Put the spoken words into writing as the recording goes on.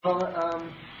Well,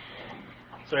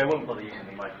 sorry, I won't bother using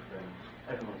the microphone.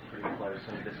 Everyone's pretty close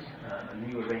under this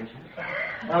new arrangement.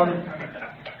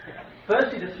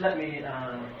 Firstly, just let me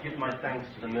give my thanks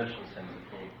to the Merchant Centre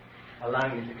for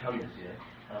allowing me to come this year.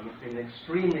 It's been an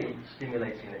extremely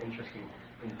stimulating and interesting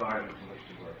environment in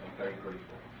which to work. I'm very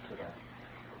grateful for that.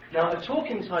 Now, a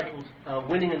talk entitled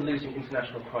Winning and Losing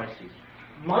International Crises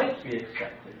might be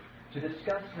expected to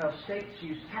discuss how states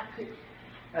use tactics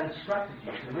and strategies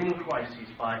in winning crises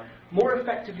by more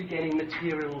effectively gaining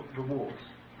material rewards,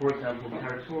 for example,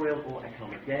 territorial or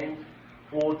economic gains,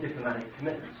 or diplomatic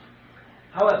commitments.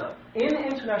 However, in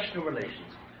international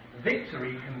relations,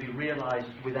 victory can be realized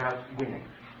without winning.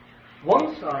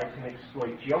 One side can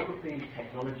exploit geography,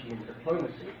 technology, and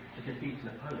diplomacy to defeat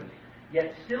an opponent,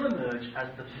 yet still emerge as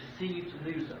the perceived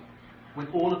loser, with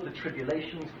all of the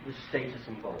tribulations that this status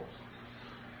involves.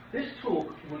 This talk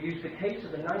will use the case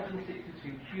of the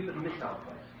 1962 Cuban Missile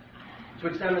Crisis to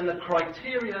examine the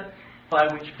criteria by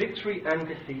which victory and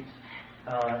defeat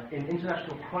in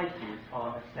international crises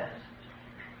are assessed.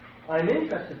 I am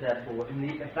interested, therefore, in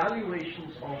the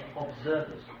evaluations of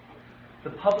observers,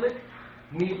 the public,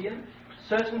 media,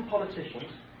 certain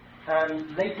politicians,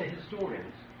 and later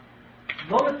historians,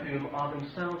 none of whom are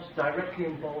themselves directly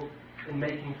involved in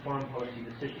making foreign policy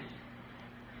decisions.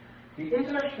 The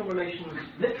international relations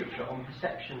literature on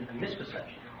perception and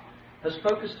misperception has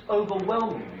focused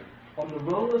overwhelmingly on the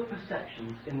role of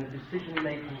perceptions in the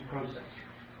decision-making process,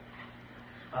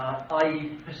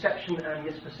 i.e. perception and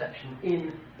misperception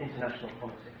in international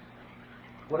politics.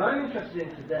 What I'm interested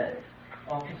in today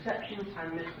are perceptions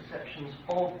and misperceptions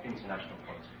of international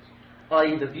politics,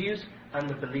 i.e. the views and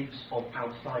the beliefs of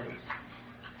outsiders.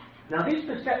 Now, these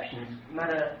perceptions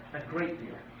matter a great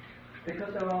deal,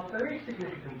 because there are very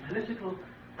significant political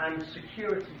and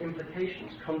security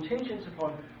implications contingent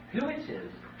upon who it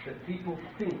is that people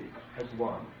think has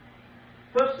won.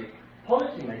 Firstly,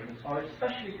 policymakers are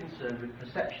especially concerned with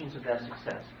perceptions of their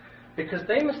success, because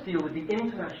they must deal with the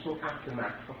international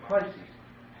aftermath of crises.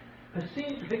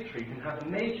 Perceived victory can have a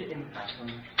major impact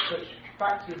on such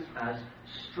factors as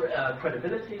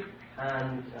credibility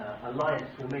and alliance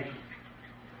formation.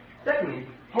 Secondly,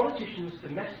 politicians'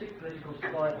 domestic political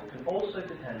survival can also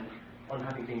depend on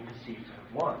having been perceived to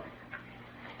have won.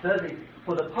 Thirdly,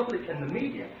 for the public and the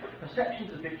media,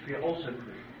 perceptions of victory are also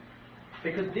crucial,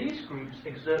 because these groups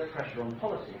exert pressure on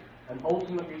policy and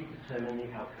ultimately determine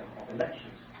the outcome of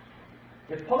elections.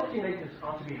 If policymakers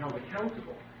are to be held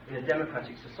accountable in a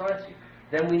democratic society,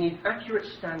 then we need accurate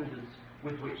standards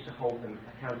with which to hold them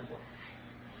accountable.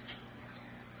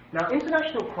 Now,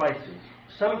 international crises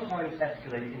sometimes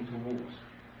escalate into wars,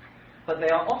 but they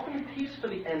are often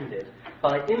peacefully ended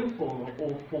by informal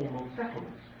or formal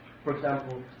settlements. For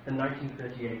example, the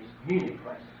 1938 Munich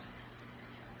crisis.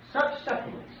 Such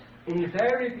settlements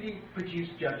invariably produce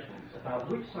judgments about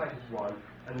which side has won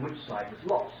and which side has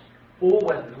lost, or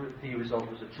whether the result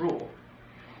was a draw.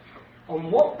 On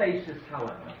what basis,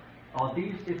 however, are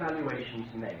these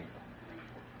evaluations made?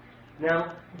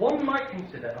 Now, one might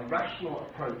consider a rational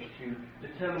approach to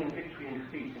determining victory and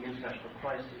defeat in international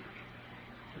crises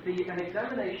to be an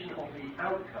examination of the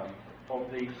outcome of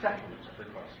the settlement of the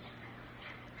crisis.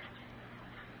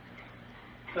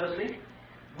 Firstly,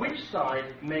 which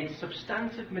side made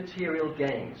substantive material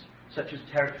gains, such as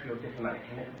territorial or diplomatic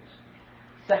commitments?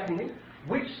 Secondly,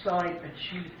 which side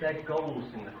achieved their goals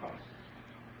in the crisis?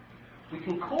 We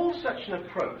can call such an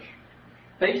approach,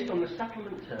 based on the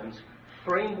settlement terms,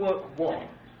 Framework 1,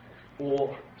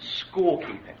 or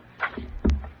scorekeeping.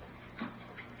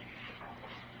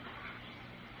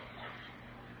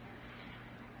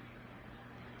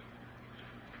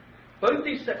 Both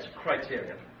these sets of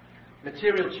criteria,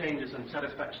 material changes and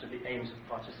satisfaction of the aims of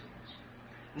participants,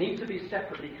 need to be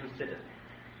separately considered.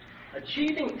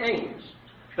 Achieving aims,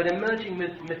 but emerging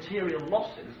with material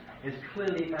losses, is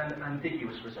clearly an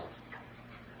ambiguous result.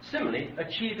 Similarly,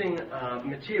 achieving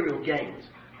material gains,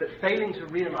 but failing to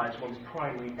realize one's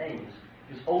primary aims,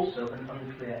 is also an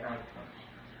unclear outcome.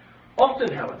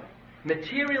 Often, however,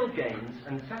 material gains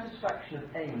and satisfaction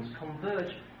of aims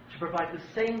converge to provide the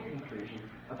same conclusion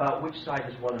about which side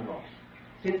has won and lost,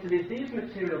 since it is these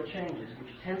material changes which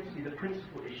tend to be the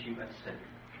principal issue at stake.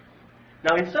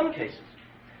 Now, in some cases,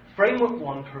 Framework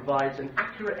 1 provides an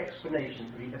accurate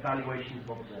explanation for the evaluations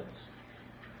of observers.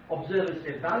 Observers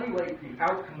evaluate the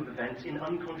outcome of events in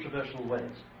uncontroversial ways.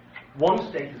 One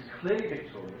state is clearly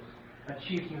victorious,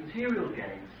 achieves material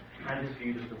gains, and is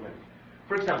viewed as the winner.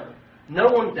 For example, no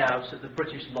one doubts that the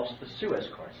British lost the Suez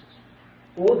Crisis,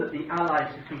 or that the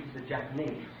Allies defeated the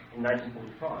Japanese in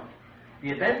 1945. The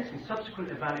events and subsequent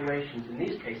evaluations in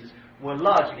these cases were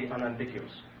largely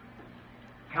unambiguous.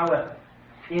 However,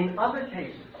 In other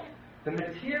cases, the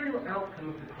material outcome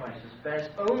of the crisis bears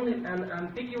only an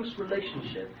ambiguous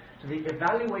relationship to the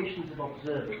evaluations of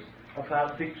observers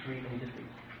about victory and defeat.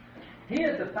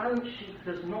 Here, the balance sheet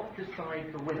does not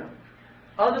decide the winner.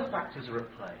 Other factors are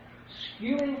at play,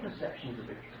 skewing perceptions of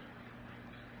victory.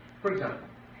 For example,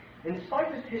 in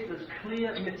spite of Hitler's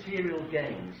clear material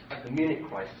gains at the Munich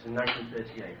crisis in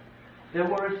 1938, there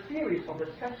were a series of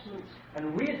assessments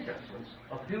and reassessments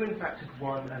of who in fact had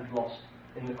won and lost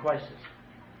in the crisis.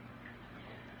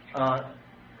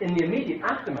 In the immediate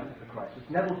aftermath of the crisis,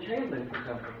 Neville Chamberlain, for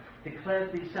example,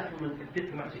 declared the settlement a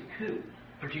diplomatic coup,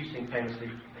 producing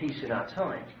famously peace in our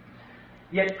time.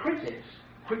 Yet critics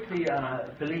quickly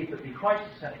believed that the crisis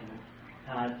settlement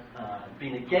had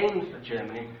been a gain for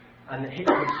Germany and that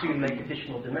Hitler would soon make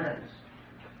additional demands.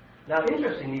 Now,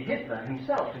 interestingly, Hitler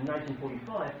himself in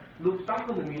 1945 looked back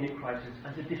on the Munich crisis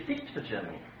as a defeat for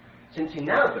Germany, since he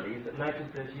now believed that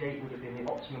 1938 would have been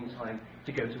the optimum time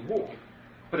to go to war.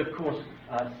 But of course,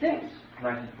 since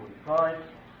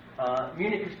 1945,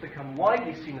 Munich has become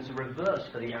widely seen as a reverse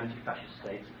for the anti-fascist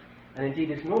states, and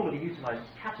indeed is normally utilised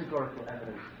as categorical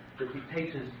evidence that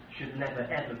dictators should never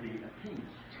ever be appeased.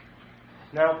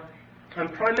 Now, I'm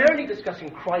primarily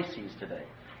discussing crises today,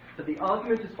 but the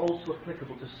argument is also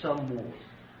applicable to some wars.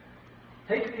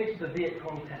 Take the case of the Viet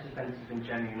Cong Tet Offensive in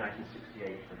January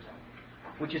 1968, for example,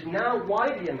 which is now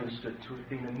widely understood to have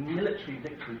been a military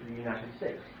victory for the United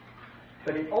States.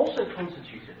 But it also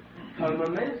constituted a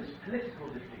momentous political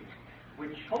defeat,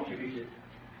 which contributed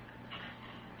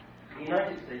to the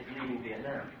United States leaving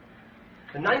Vietnam.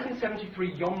 The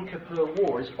 1973 Yom Kippur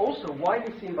War is also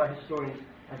widely seen by historians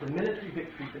as a military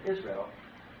victory for Israel,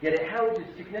 yet it heralded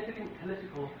significant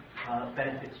political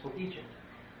benefits for Egypt.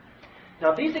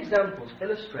 Now, these examples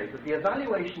illustrate that the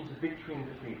evaluations of victory and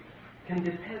defeat can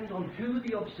depend on who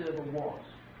the observer was,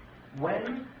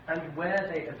 when and where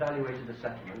they evaluated the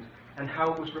settlement, and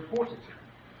how it was reported to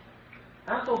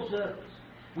them. As observers,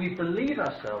 we believe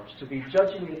ourselves to be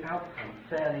judging the outcome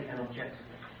fairly and objectively.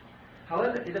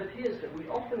 However, it appears that we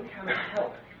often cannot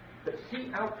help but see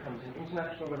outcomes in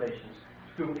international relations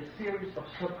through a series of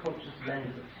subconscious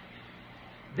lenses.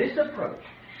 This approach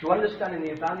to understanding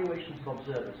the evaluations of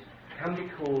observers can be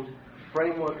called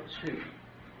Framework 2.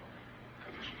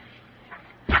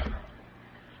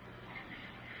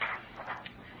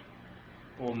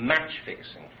 Or match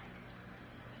fixing.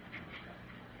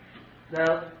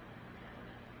 Now,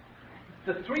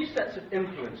 the three sets of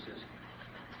influences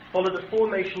follow the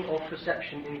formation of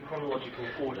perception in chronological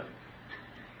order.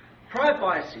 Prior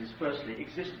biases, firstly,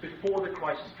 exist before the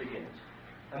crisis begins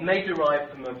and may derive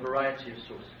from a variety of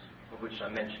sources, of which I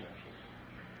mention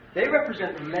a few. They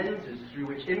represent the lenses through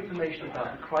which information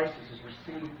about the crisis is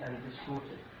received and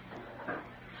distorted.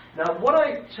 Now, what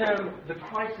I term the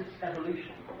crisis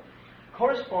evolution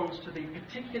corresponds to the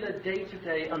particular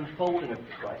day-to-day unfolding of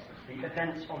the crisis, the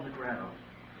events on the ground,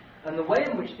 and the way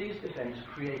in which these events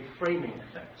create framing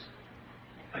effects.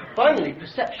 Finally,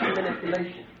 perception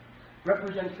manipulation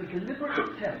represents the deliberate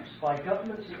attempts by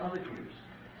governments and other groups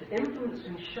to influence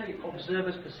and shape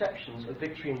observers' perceptions of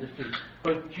victory and defeat,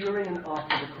 both during and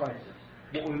after the crisis,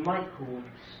 what we might call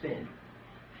spin.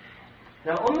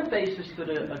 Now, on the basis that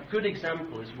a good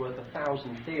example is worth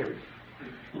 1,000 theories,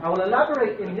 I will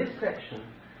elaborate in this section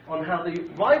on how the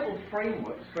rival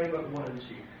frameworks, Framework 1 and 2,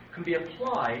 can be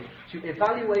applied to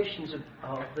evaluations of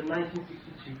the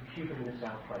 1962 Cuban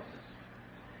Missile Crisis.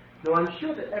 Now, I'm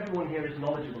sure that everyone here is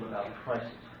knowledgeable about the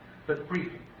crisis, but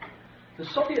briefly. The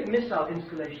Soviet missile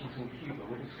installations in Cuba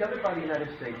were discovered by the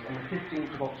United States on the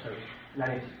 15th of October,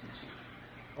 1962.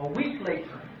 A week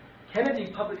later,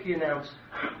 Kennedy publicly announced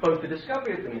both the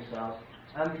discovery of the missiles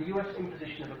and the US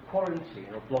imposition of a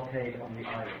quarantine or blockade on the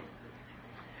island.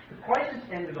 The crisis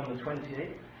ended on the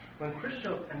 28th, when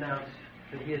Khrushchev announced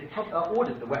that he had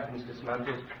ordered the weapons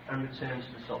dismantled and returned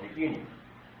to the Soviet Union.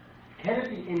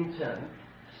 Kennedy, in turn,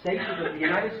 stated that the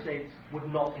United States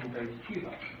would not invade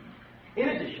Cuba. In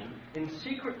addition, in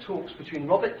secret talks between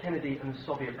Robert Kennedy and the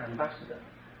Soviet ambassador,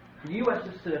 the US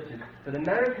asserted that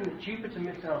American Jupiter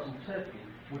missiles in Turkey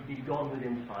would be gone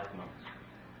within 5 months.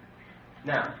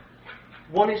 Now,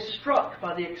 one is struck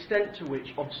by the extent to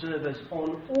which observers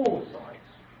on all sides,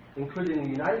 including the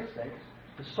United States,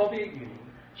 the Soviet Union,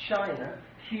 China,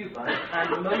 Cuba,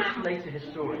 and most later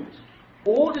historians,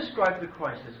 all describe the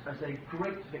crisis as a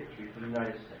great victory for the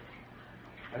United States.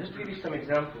 I'll just give you some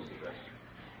examples of this.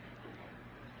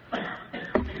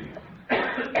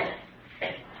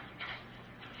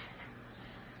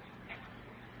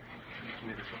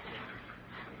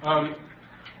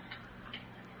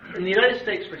 In the United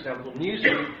States, for example,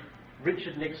 Newsweek,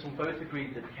 Richard Nixon both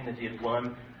agreed that Kennedy had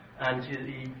won, and to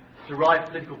the derived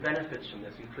political benefits from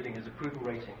this, including his approval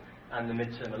rating and the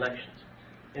midterm elections.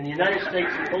 In the United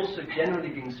States, it's also generally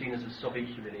been seen as a Soviet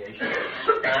humiliation,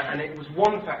 and it was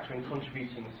one factor in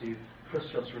contributing to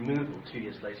Khrushchev's removal 2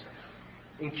 years later.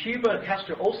 In Cuba,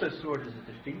 Castro also saw it as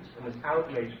a defeat and was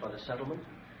outraged by the settlement.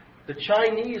 The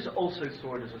Chinese also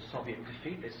saw it as a Soviet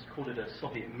defeat. They called it a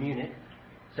Soviet Munich,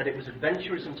 said it was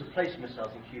adventurism to place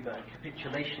missiles in Cuba and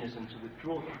capitulationism to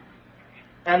withdraw them.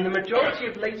 And the majority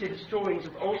of later historians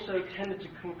have also tended to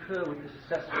concur with this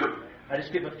assessment. I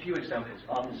just give a few examples.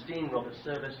 Arthur Steen, Robert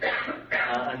Service,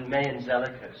 and May and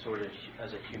Zellicoe saw it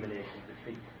as a humiliating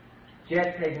defeat.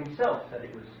 JFK himself said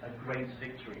it was a great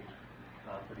victory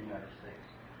for the United States.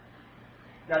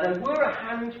 Now, there were a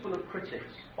handful of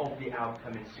critics of the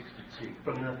outcome in '62.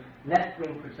 From the left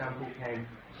wing, for example, came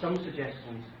some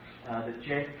suggestions that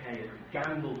JFK had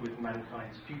gambled with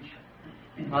mankind's future.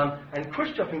 And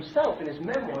Khrushchev himself, in his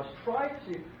memoirs, tried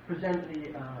to present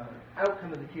the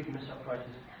outcome of the Cuban Missile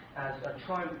Crisis as a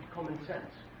triumph of common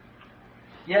sense.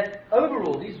 Yet,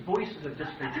 overall, these voices of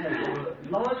discontent were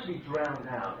largely drowned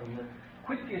out in the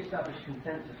quickly established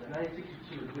consensus that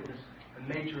 1962 had witnessed a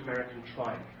major American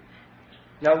triumph.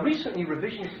 Now, recently,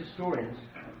 revisionist historians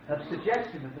have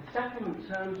suggested that the settlement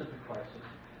terms of the crisis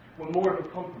were more of a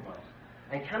compromise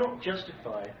and cannot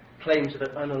justify claims of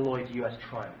an unalloyed US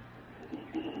triumph.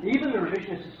 Even the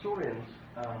revisionist historians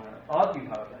argue,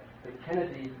 however, that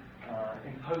Kennedy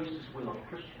imposed his will on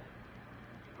Khrushchev.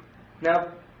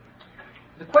 Now,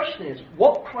 the question is,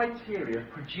 what criteria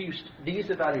produced these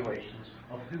evaluations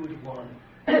of who had won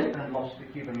and lost the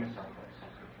Cuban Missile Crisis?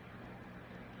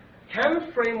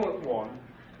 Can Framework 1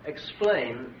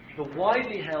 explain the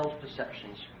widely held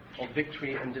perceptions of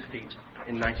victory and defeat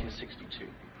in 1962?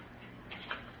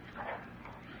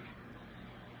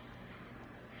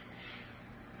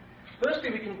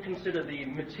 Firstly, we can consider the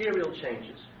material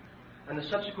changes and the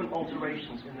subsequent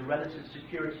alterations in the relative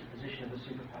security position of the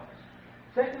superpowers.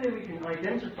 Secondly, we can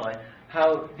identify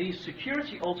how these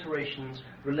security alterations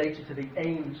related to the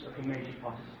aims of the major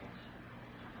participants.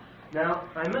 Now,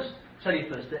 I must tell you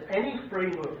first that any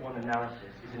Framework 1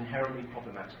 analysis is inherently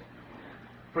problematic.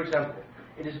 For example,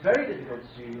 it is very difficult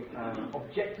to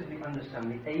objectively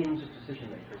understand the aims of decision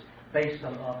makers based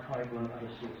on archival and other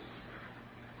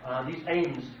sources. These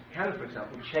aims can, for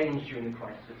example, change during the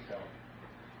crisis itself.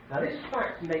 Now, this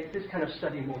fact makes this kind of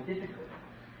study more difficult,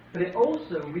 but it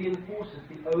also reinforces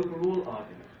the overall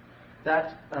argument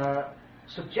that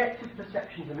subjective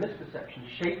perceptions and misperceptions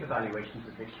shape evaluations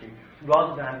of victory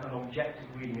rather than an objective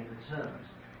reading of the terms.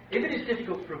 If it is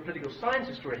difficult for a political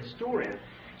scientist or a historian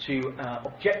to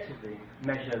objectively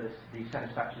measure the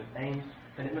satisfaction of aims,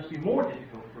 then it must be more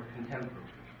difficult for a contemporary.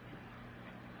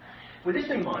 With this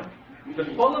in mind, the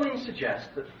following suggests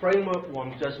that Framework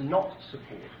 1 does not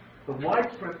support the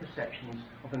widespread perceptions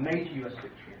of a major US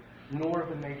victory, nor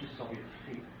of a major Soviet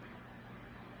defeat.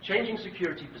 Changing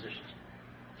security positions,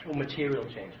 or material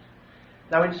changes.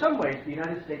 Now, in some ways, the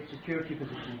United States security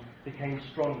position became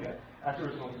stronger as a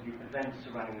result of the events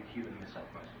surrounding the Cuban Missile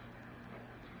Crisis.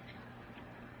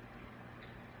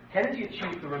 Kennedy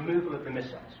achieved the removal of the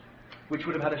missiles, which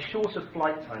would have had a shorter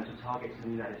flight time to targets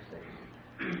in the United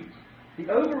States. The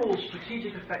overall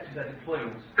strategic effect of their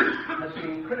deployment has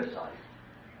been criticized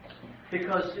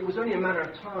because it was only a matter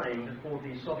of time before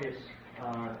the Soviets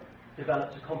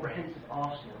developed a comprehensive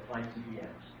arsenal of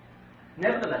ICBMs.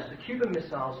 Nevertheless, the Cuban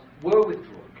missiles were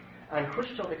withdrawn, and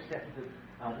Khrushchev accepted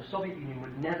that the Soviet Union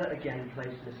would never again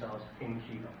place missiles in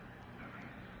Cuba.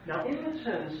 Now, in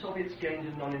return, the Soviets gained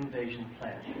a non-invasion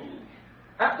pledge.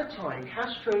 At the time,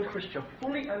 Castro and Khrushchev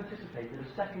fully anticipated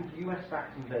a second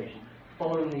US-backed invasion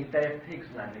following the Bay of Pigs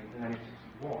landing in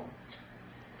 1961.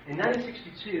 In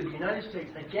 1962, the United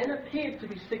States again appeared to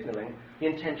be signaling the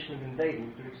intention of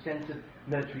invading through extensive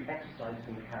military exercises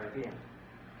in the Caribbean.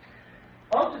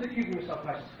 After the Cuban Missile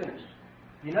Crisis finished,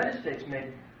 the United States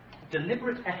made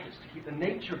deliberate efforts to keep the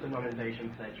nature of the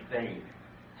non-invasion pledge vague,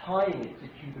 tying it to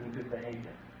Cuban good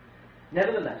behavior.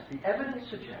 Nevertheless, the evidence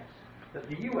suggests that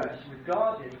the US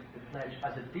regarded the pledge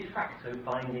as a de facto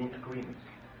binding agreement,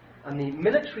 and the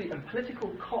military and political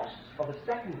costs of a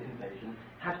second invasion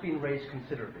had been raised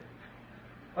considerably.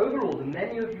 Overall, the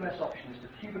menu of US options for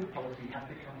Cuban policy have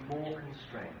become more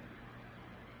constrained.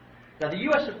 Now, the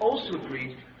US have also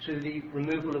agreed to the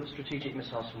removal of strategic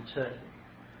missiles from Turkey.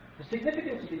 The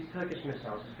significance of these Turkish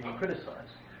missiles has been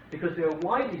criticized because they are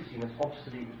widely seen as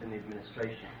obsolete within the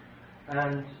administration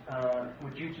and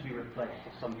were due to be replaced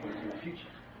at some point in the future.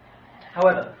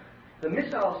 However, the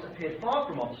missiles appear far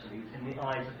from obsolete in the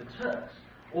eyes of the Turks,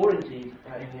 or indeed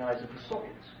in the eyes of the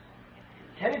Soviets.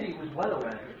 Kennedy was well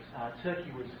aware that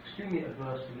Turkey was extremely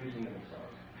averse to losing the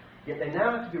missiles, yet they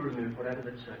now have to be removed whatever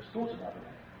the Turks thought about them.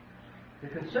 The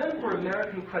concern for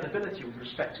American credibility with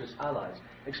respect to its allies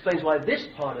explains why this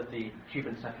part of the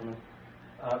Cuban settlement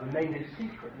remained a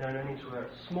secret, known only to a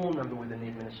small number within the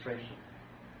administration.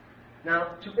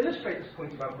 Now, to illustrate this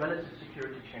point about relative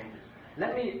security changes,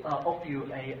 let me offer you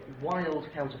a wild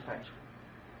counterfactual.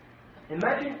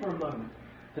 Imagine for a moment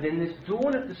that in this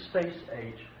dawn of the space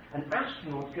age, an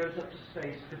astronaut goes up to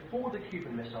space before the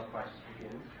Cuban Missile Crisis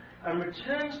begins and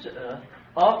returns to Earth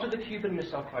after the Cuban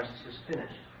Missile Crisis is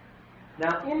finished.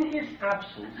 Now, in his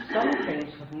absence, some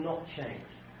things have not changed.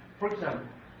 For example,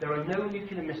 there are no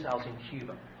nuclear missiles in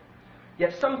Cuba.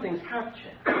 Yet some things have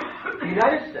changed. The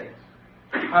United States,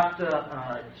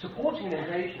 after supporting an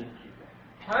invasion of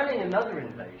Cuba, planning another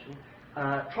invasion,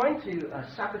 trying to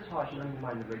sabotage and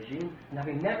undermine the regime, and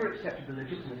having never accepted the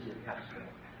legitimacy of Castro,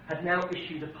 had now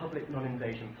issued a public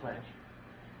non-invasion pledge.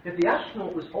 If the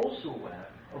astronaut was also aware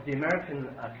of the American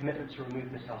commitment to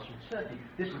remove missiles from Turkey,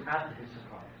 this was add to his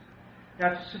surprise. Now,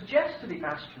 to suggest to the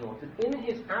astronaut that in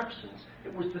his absence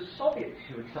it was the Soviets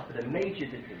who had suffered a major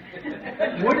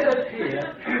defeat would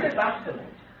appear baffling.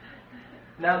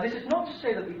 Now, this is not to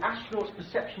say that the astronaut's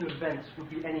perception of events would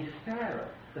be any fairer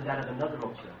than that of another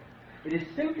observer. It is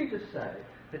simply to say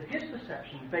that his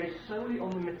perception, based solely on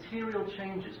the material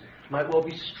changes, might well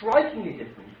be strikingly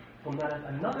different from that of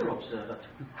another observer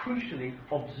who crucially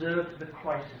observed the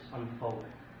crisis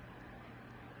unfolding.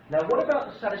 Now, what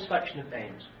about the satisfaction of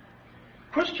aims?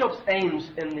 Khrushchev's aims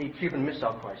in the Cuban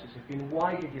Missile Crisis have been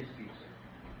widely disputed,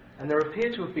 and there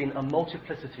appear to have been a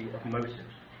multiplicity of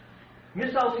motives.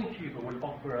 Missiles in Cuba would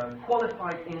offer a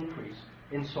qualified increase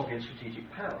in Soviet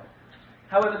strategic power.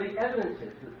 However, the evidence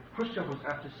is that Khrushchev was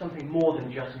after something more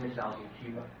than just missiles in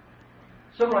Cuba.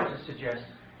 Some writers suggest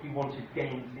he wanted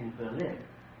gains in Berlin.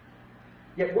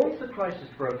 Yet once the crisis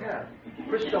broke out,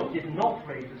 Khrushchev did not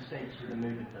raise the stakes for the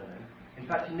move in Berlin. In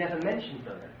fact, he never mentioned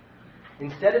Berlin.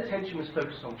 Instead, attention was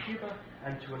focused on Cuba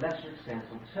and, to a lesser extent,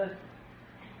 on Turkey.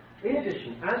 In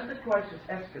addition, as the crisis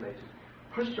escalated,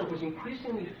 Khrushchev was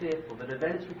increasingly fearful that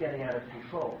events were getting out of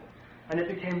control, and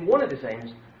it became one of his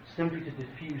aims simply to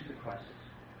defuse the crisis.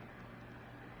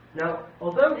 Now,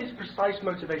 although his precise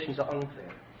motivations are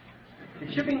unclear,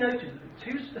 it should be noted that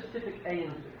the two specific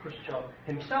aims that Khrushchev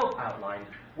himself outlined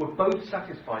were both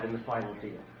satisfied in the final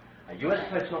deal: a US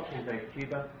pledge not to invade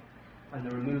Cuba and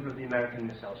the removal of the American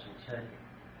missiles from Turkey.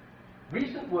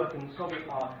 Recent work in Soviet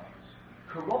archives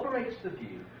corroborates the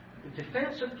view that the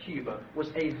defense of Cuba was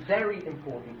a very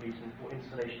important reason for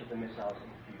installation of the missiles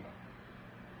in Cuba.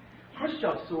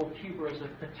 Khrushchev saw Cuba as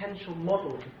a potential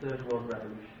model for Third World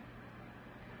Revolution.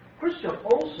 Khrushchev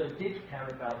also did care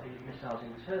about the missiles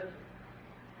in Turkey.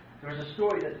 There is a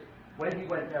story that when he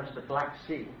went down to the Black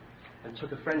Sea and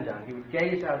took a friend down, he would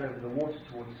gaze out over the water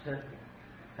towards Turkey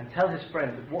and tell his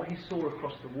friend that what he saw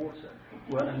across the water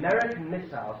were American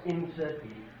missiles in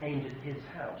Turkey aimed at his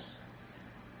house.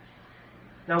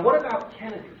 Now, what about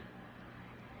Kennedy?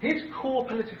 His core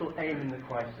political aim in the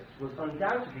crisis was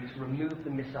undoubtedly to remove the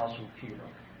missiles from Cuba,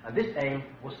 and this aim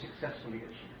was successfully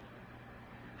achieved.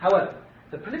 However,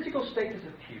 the political status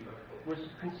of Cuba was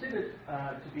considered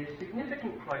to be a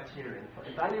significant criterion for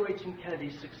evaluating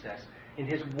Kennedy's success in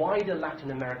his wider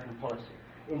Latin American policy,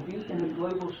 indeed in the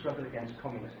global struggle against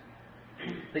communism.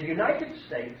 The United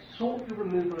States sought the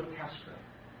removal of Castro,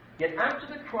 yet after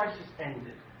the crisis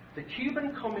ended, the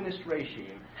Cuban communist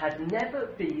regime had never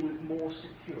been more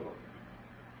secure.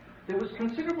 There was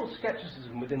considerable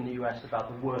skepticism within the US about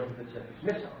the worth of the Turkish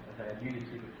missile, as I alluded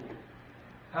to before.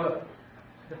 However,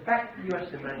 the fact that the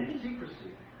US demanded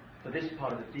secrecy for this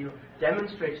part of the deal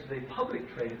demonstrates that a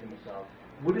public trade of the missile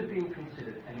would have been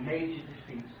considered a major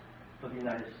defeat for the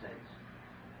United States.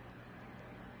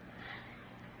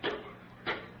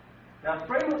 Now,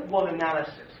 framework 1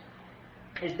 analysis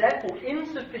is therefore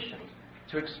insufficient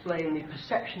to explain the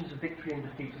perceptions of victory and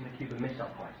defeat in the Cuban Missile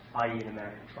Crisis, i.e. an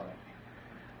American triumph.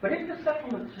 But if the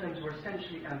settlement terms were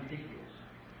essentially ambiguous,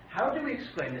 how do we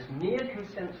explain this near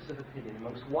consensus of opinion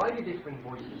amongst widely differing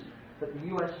voices that the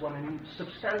US won a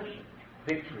substantial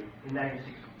victory in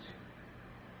 1962?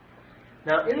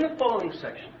 Now, in the following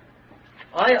section,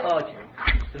 I argue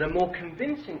that a more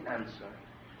convincing answer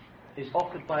is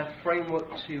offered by a framework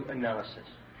 2 analysis,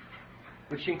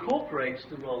 which incorporates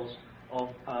the roles of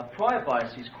prior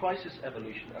biases, crisis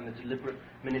evolution, and the deliberate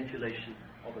manipulation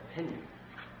of opinion.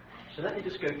 So let me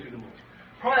just go through them all.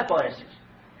 Prior biases.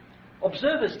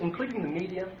 Observers, including the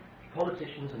media,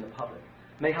 politicians, and the public,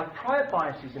 may have prior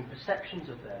biases in perceptions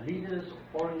of their leaders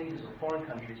or foreign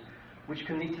countries, which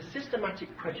can lead to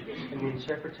systematic prejudice in the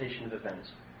interpretation of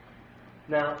events.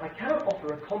 Now, I cannot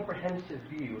offer a comprehensive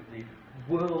view of the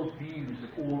world views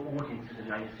of all audiences in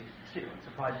 1962,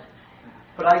 unsurprisingly.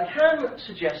 But I can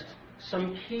suggest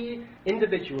some key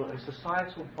individual and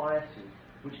societal biases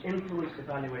which influenced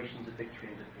evaluations of victory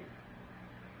and defeat.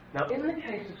 Now, in the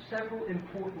case of several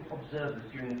important observers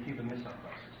during the Cuban Missile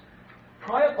Crisis,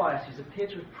 prior biases appear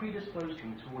to have predisposed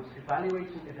them towards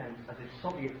evaluating events as a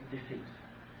Soviet defeat.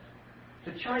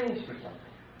 The Chinese, for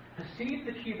example, perceived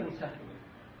the Cuban settlement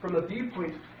from a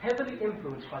viewpoint heavily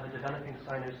influenced by the developing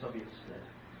Sino-Soviet split,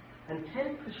 and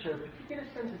tended to show particular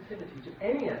sensitivity to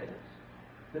any evidence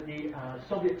that the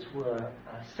Soviets were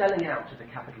selling out to the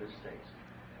capitalist states.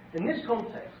 In this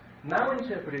context, Mao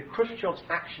interpreted Khrushchev's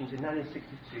actions in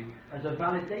 1962 as a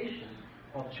validation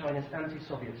of China's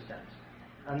anti-Soviet stance,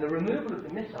 and the removal of the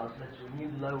missiles led to a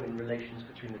new low in relations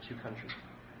between the two countries.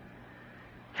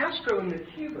 Castro and the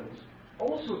Cubans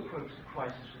also approached the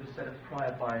crisis with a set of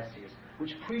prior biases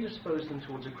which predisposed them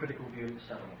towards a critical view of the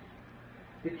settlement.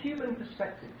 The Cuban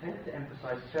perspective tended to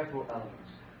emphasize several elements.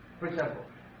 For example,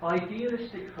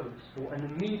 idealistic hopes for an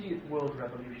immediate world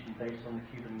revolution based on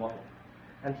the Cuban model.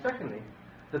 And secondly,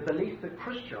 the belief that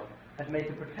Khrushchev had made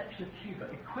the protection of Cuba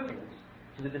equivalent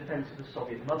to the defense of the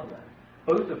Soviet motherland,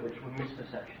 both of which were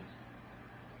misperceptions.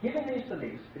 Given these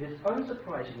beliefs, it is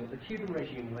unsurprising that the Cuban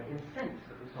regime were incensed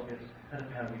that the Soviets had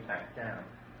apparently backed down.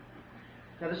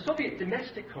 Now, the Soviet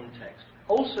domestic context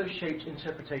also shaped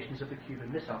interpretations of the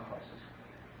Cuban Missile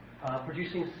Crisis,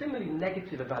 producing similarly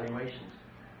negative evaluations,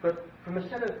 but from a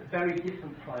set of very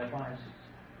different prior biases.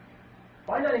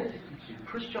 By 1962,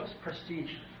 Khrushchev's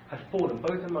prestige had fallen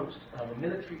both amongst the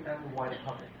military and the wider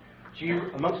public,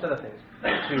 due, amongst other things,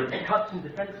 to cuts in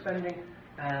defense spending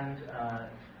and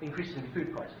increases in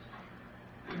food prices.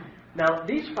 Now,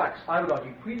 these facts, I would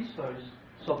argue, predisposed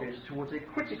Soviets towards a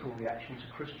critical reaction to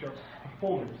Khrushchev's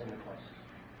performance in the crisis.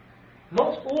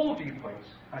 Not all viewpoints,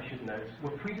 I should note, were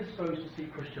predisposed to see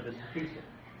Khrushchev as defeated.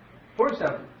 For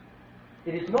example,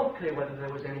 it is not clear whether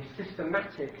there was any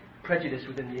systematic prejudice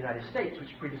within the United States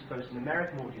which predisposed an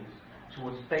American audience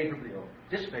towards favorably or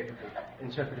disfavorably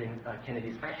interpreting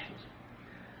Kennedy's actions.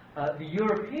 The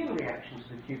European reactions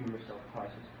to the Cuban Missile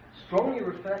Crisis strongly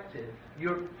reflected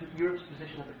Europe's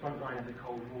position at the front line of the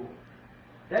Cold War.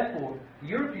 Therefore, the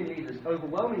European leaders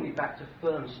overwhelmingly backed a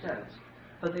firm stance,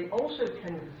 but they also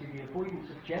tended to see the avoidance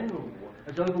of general war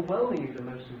as overwhelmingly the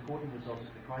most important result of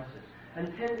the crisis,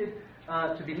 and tended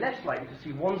to be less likely to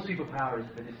see one superpower as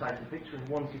the decisive victor and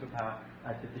one superpower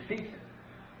as the defeated.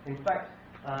 In fact,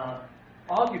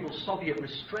 arguable Soviet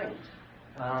restraint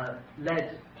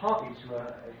led partly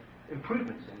to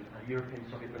improvements in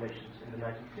European-Soviet relations in the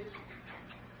 1960s.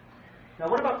 Now,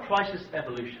 what about crisis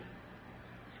evolution?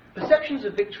 Perceptions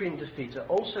of victory and defeat are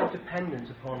also dependent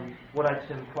upon what I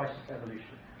term crisis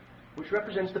evolution, which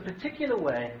represents the particular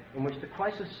way in which the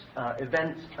crisis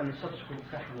events and the subsequent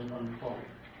settlement unfold,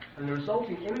 and the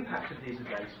resulting impact of these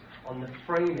events on the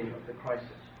framing of the crisis.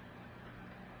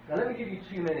 Now, let me give you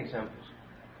two main examples.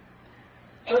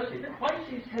 Firstly, the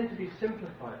crises tend to be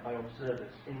simplified by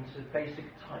observers into basic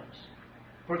types.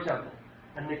 For example,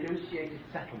 a negotiated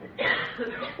settlement,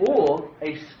 or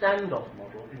a standoff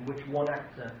model in which one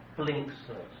actor blinks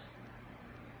first.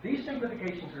 These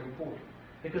simplifications are important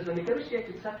because the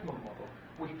negotiated settlement model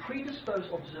would predispose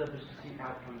observers to see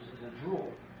outcomes as a draw,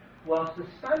 whilst the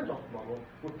standoff model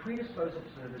would predispose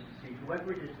observers to see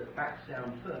whoever it is that backs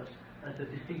down first as the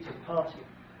defeated party,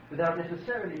 without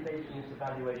necessarily basing its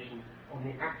evaluation on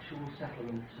the actual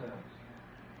settlement terms.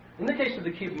 In the case of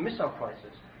the Cuban Missile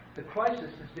Crisis, the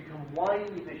crisis has become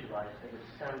widely visualized as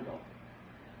a standoff.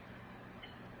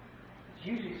 It's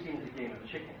usually seen as a game of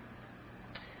chicken.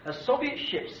 As Soviet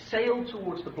ships sailed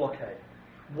towards the blockade,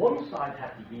 one side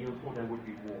had to yield or there would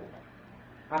be war.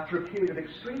 After a period of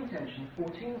extreme tension,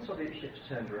 14 Soviet ships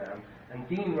turned around, and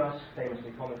Dean Rusk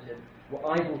famously commented, "We're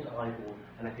eyeball to eyeball,"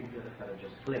 and I think the other fellow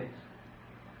just blinked.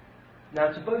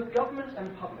 Now, to both government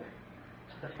and public,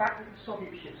 the fact that the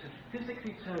Soviet ships had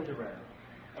physically turned around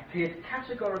appeared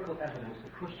categorical evidence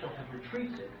that Khrushchev had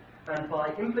retreated and,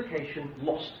 by implication,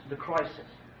 lost the crisis.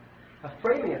 A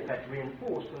framing effect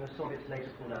reinforced when the Soviets later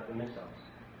pulled out the missiles.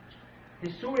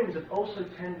 Historians have also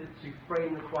tended to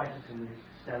frame the crisis in these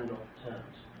standoff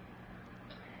terms.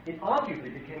 It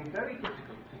arguably became very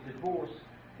difficult to divorce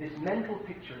this mental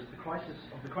picture as the crisis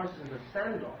as a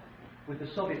standoff, with the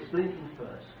Soviets blinking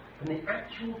first, from the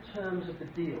actual terms of the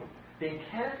deal being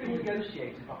carefully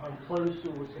negotiated behind closed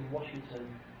doors in Washington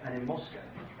and in Moscow.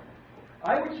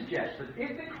 I would suggest that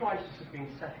if the crisis had been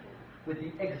settled with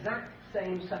the exact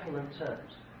same settlement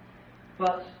terms,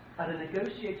 but at a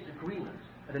negotiated agreement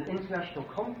at an international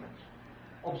conference,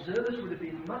 observers would have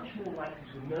been much more likely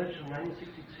to emerge from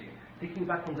 1962 thinking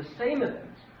back on the same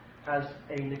events as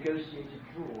a negotiated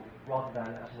draw rather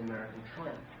than as an American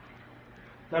triumph.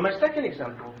 Now, my second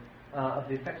example of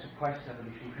the effects of crisis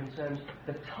evolution concerns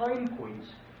the time points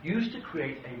used to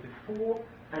create a before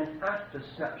and after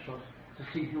snapshot to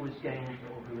see who has gained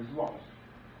or who has lost.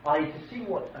 I.e., to see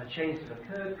what changes have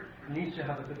occurred, needs to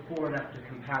have a before and after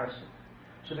comparison.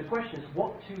 So the question is,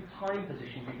 what two time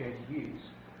positions are you going to use?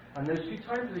 And those two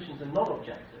time positions are not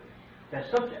objective, they're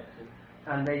subjective,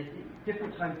 and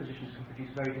different time positions can produce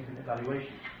very different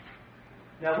evaluations.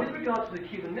 Now, with regard to the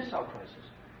Cuban Missile Crisis,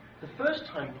 the first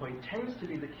time point tends to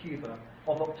be the Cuba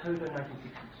of October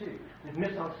 1962, with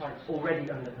missile sites already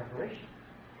under preparation.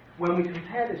 When we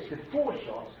compare this before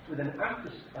shot with an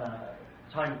after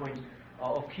time point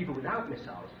of Cuba without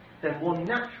missiles, then one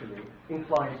naturally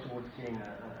inclines towards seeing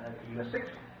a US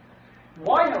victory.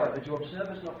 Why, however, do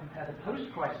observers not compare the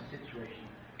post-crisis situation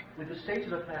with the state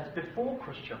of affairs before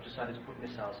Khrushchev decided to put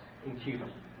missiles in Cuba?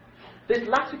 This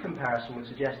latter comparison would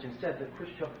suggest instead that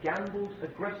Khrushchev gambled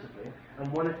aggressively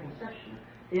and won a concession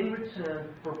in return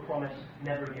for a promise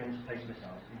never again to place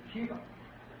missiles in Cuba.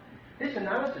 This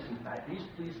analysis, in fact,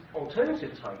 these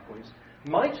alternative time points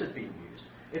might have been used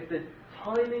if the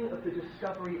timing of the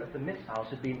discovery of the missiles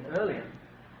had been earlier,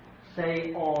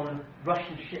 say on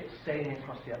Russian ships sailing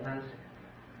across the Atlantic.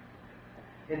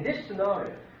 In this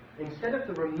scenario, instead of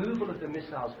the removal of the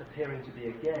missiles appearing to be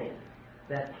a gain,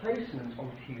 their placement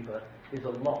on Cuba is a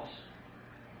loss.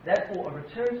 Therefore, a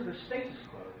return to the status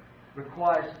quo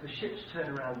requires that the ships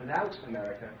turn around without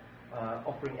America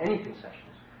offering any concessions.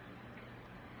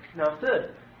 Now,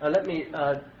 third, let me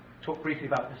talk briefly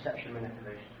about perception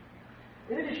manipulation.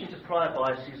 In addition to prior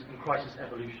biases and crisis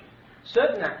evolution,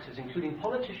 certain actors, including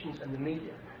politicians and the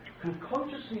media, can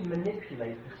consciously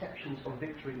manipulate perceptions of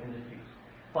victory and defeat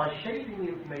by shaping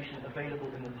the information available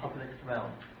in the public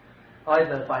realm,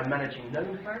 either by managing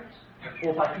known facts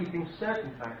or by keeping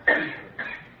certain facts secret.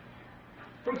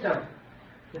 For example,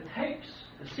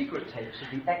 the secret tapes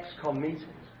of the ex-com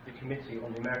meetings, the committee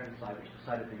on the American side which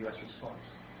decided the US response,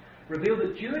 revealed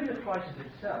that during the crisis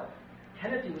itself,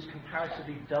 Kennedy was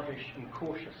comparatively dovish and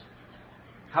cautious.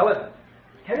 However,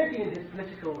 Kennedy and his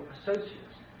political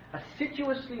associates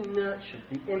assiduously nurtured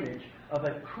the image of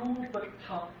a cool but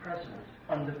tough president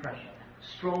under pressure,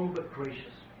 strong but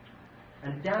gracious,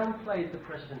 and downplayed the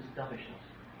president's dovishness.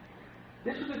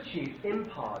 This was achieved in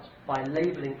part by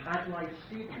labelling Adlai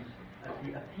Stevenson as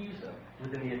the appeaser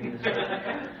within the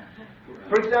administration.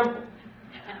 For example,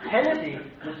 Kennedy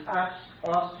was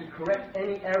asked to correct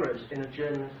any errors in a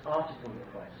journalist's article on the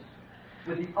crisis,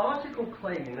 with the article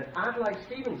claiming that Adlai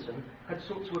Stevenson had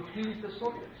sought to appease the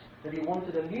Soviets, that he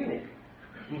wanted a Munich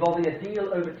involving a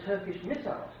deal over Turkish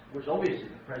missiles, which obviously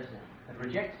the president had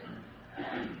rejected.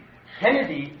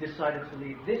 Kennedy decided to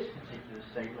leave this particular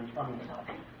statement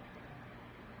untouched.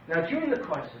 Now, during the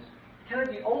crisis,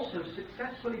 Kennedy also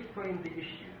successfully framed the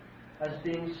issue as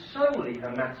being solely a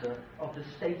matter of the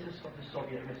status of the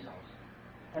Soviet missiles,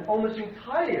 and almost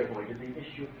entirely avoided the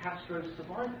issue of Castro's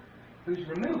survival, whose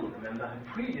removal, remember, had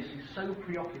previously so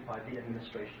preoccupied the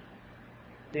administration.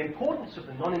 The importance of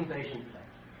the non-invasion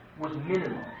pledge was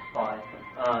minimized by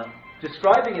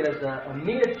describing it as a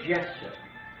mere gesture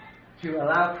to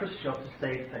allow Khrushchev to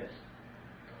save face.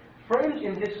 Framed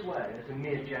in this way as a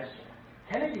mere gesture,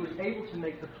 Kennedy was able to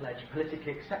make the pledge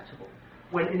politically acceptable,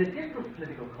 when in a different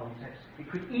political context it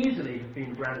could easily have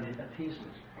been branded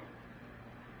appeasement.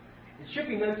 It should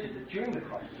be noted that during the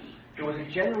crisis, there was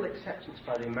a general acceptance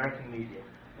by the American media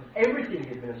of everything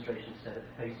the administration said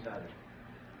at face value.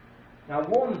 Now,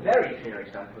 one very clear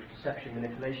example of perception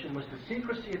manipulation was the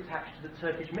secrecy attached to the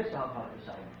Turkish missile part of the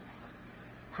settlement.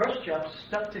 Khrushchev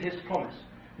stuck to his promise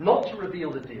not to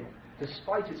reveal the deal,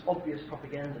 despite its obvious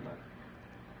propaganda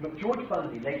mode. McGeorge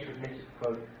Bundy later admitted,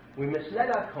 quote, "We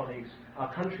misled our colleagues,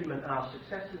 our countrymen, our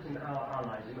successors and our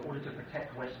allies in order to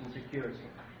protect Western security."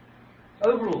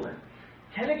 Overall then,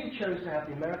 Kennedy chose to have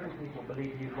the American people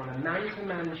believe he had won a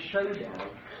man-to-man showdown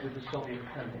with the Soviet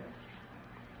Kremlin.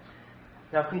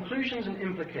 Now, conclusions and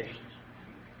implications.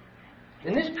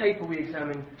 In this paper we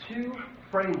examine two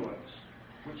frameworks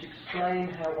which explain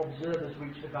how observers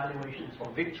reach evaluations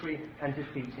of victory and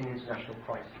defeat in international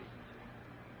crises.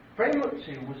 Framework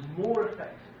 2 was more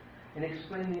effective in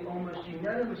explaining the almost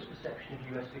unanimous perception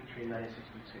of US victory in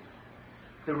 1962.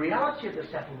 The reality of the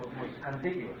settlement was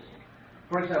ambiguous.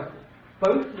 For example,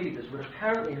 both leaders would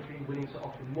apparently have been willing to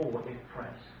offer more if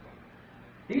pressed.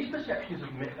 These perceptions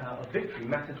of victory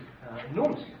mattered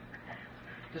enormously.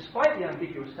 Despite the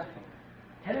ambiguous settlement,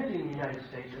 Kennedy in the United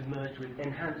States emerged with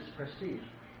enhanced prestige.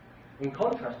 In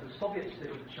contrast, the Soviet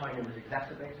split with China was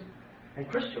exacerbated, and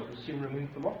Khrushchev was soon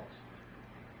removed from office.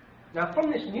 Now,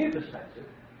 from this new perspective,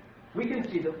 we can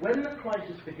see that when the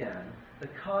crisis began, the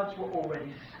cards were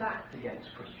already stacked against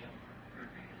Khrushchev.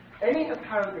 Any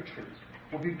apparent retreat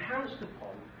will be pounced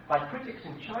upon by critics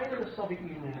in China, the Soviet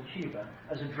Union, and Cuba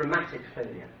as a dramatic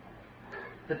failure.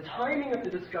 The timing of the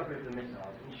discovery of the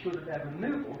missiles ensured that their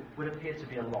removal would appear to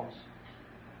be a loss.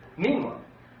 Meanwhile,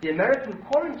 the American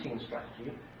quarantine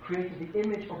strategy created the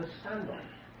image of a standoff,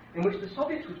 in which the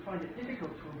Soviets would find it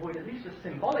difficult to avoid at least a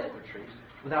symbolic retreat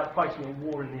without fighting a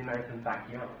war in the American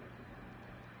backyard.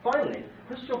 Finally,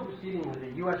 Khrushchev was dealing with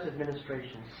a US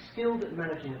administration skilled at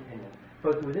managing opinion,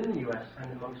 both within the US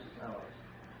and amongst its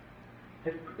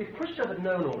allies. If Khrushchev had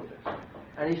known all of this,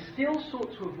 and he still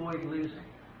sought to avoid losing,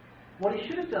 what he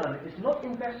should have done is not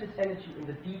invest his energy in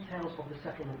the details of the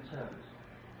settlement terms,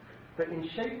 but in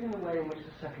shaping the way in which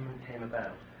the settlement came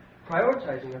about,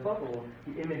 prioritizing above all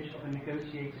the image of a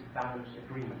negotiated balanced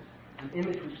agreement, an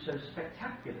image which so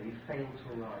spectacularly failed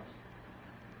to arise.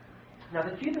 Now,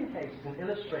 the Cuban case is an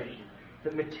illustration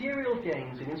that material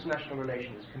gains in international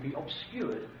relations can be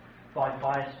obscured by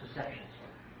biased perceptions.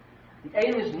 The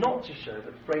aim is not to show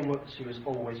that Framework 2 is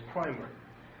always primary.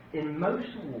 In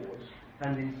most wars,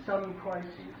 and in some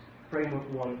crises,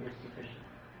 Framework 1 is sufficient.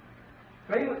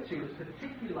 Framework 2 is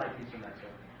particularly likely to matter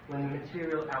when the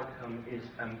material outcome is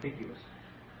ambiguous.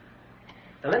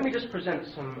 Now let me just present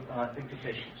some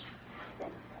implications.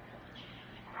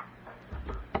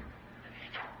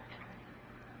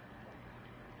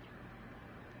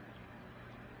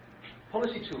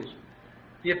 Policy tools.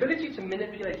 The ability to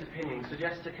manipulate opinion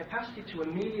suggests a capacity to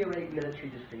ameliorate military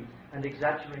defeat and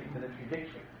exaggerate military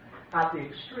victory. At the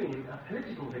extreme, a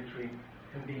political victory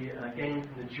can be gained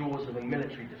from the jaws of a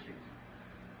military defeat.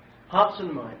 Hearts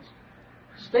and minds.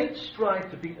 States strive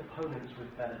to beat opponents with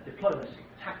diplomacy,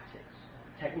 tactics,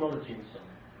 technology, and so on.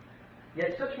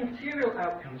 Yet such material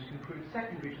outcomes can prove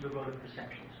secondary to the role of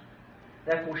perceptions.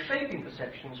 Therefore, shaping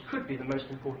perceptions could be the most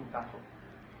important battle.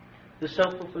 The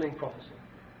self-fulfilling prophecy.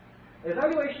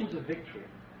 Evaluations of victory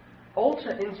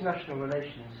alter international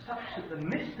relations such that the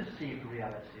misperceived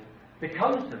reality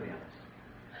becomes the reality.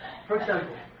 For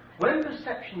example, when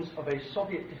perceptions of a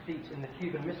Soviet defeat in the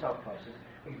Cuban Missile Crisis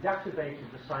exacerbated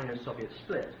the Sino-Soviet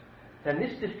split, then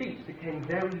this defeat became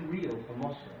very real for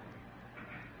Moscow.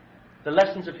 The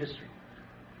lessons of history.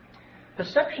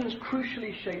 Perceptions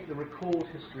crucially shape the recalled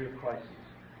history of crises,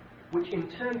 which in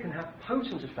turn can have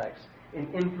potent effects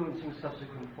in influencing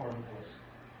subsequent foreign policy.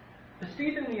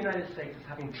 Perceiving the United States as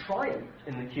having triumphed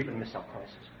in the Cuban Missile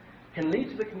Crisis can lead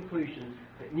to the conclusion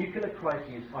that nuclear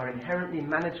crises are inherently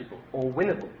manageable or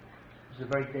winnable, which is a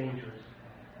very dangerous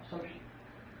assumption.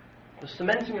 The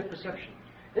cementing of perception.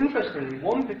 Interestingly,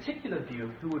 one particular view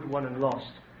of who had won and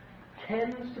lost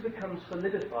tends to become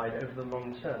solidified over the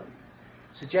long term,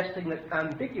 suggesting that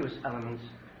ambiguous elements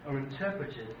are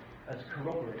interpreted as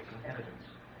corroborating evidence.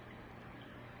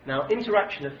 Now,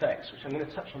 interaction effects, which I'm going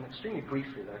to touch on extremely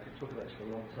briefly, though I could talk about this for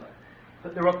a long time.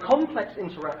 But there are complex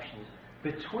interactions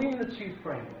between the two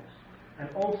frameworks and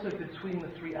also between the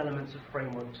three elements of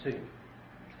Framework 2.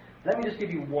 Let me just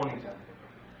give you one example.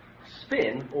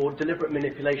 Spin, or deliberate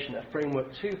manipulation, a Framework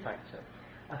 2 factor,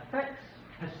 affects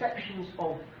perceptions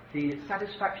of the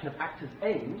satisfaction of actors'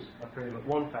 aims, a Framework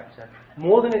 1 factor,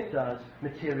 more than it does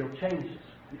material changes,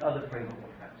 the other Framework 1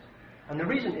 factor. And the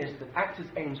reason is that actors'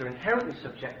 aims are inherently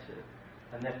subjective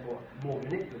and therefore more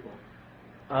manipulable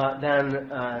than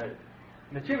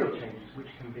material changes, which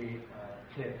can be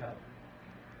clear-cut.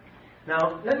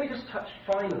 Now, let me just touch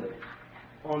finally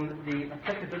on the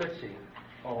applicability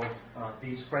of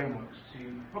these frameworks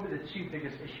to probably the two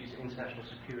biggest issues in international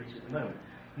security at the moment,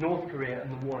 North Korea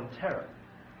and the war on terror.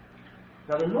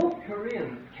 Now, the North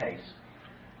Korean case,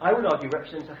 I would argue,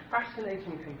 represents a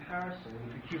fascinating comparison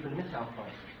with the Cuban Missile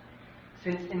Crisis,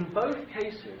 since in both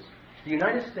cases, the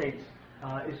United States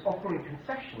is offering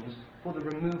concessions for the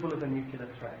removal of a nuclear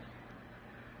threat.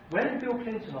 When Bill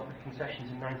Clinton offered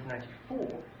concessions in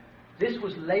 1994, this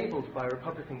was labelled by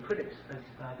Republican critics as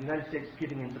the United States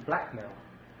giving in to blackmail.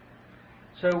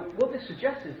 So what this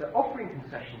suggests is that offering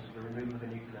concessions for the removal of a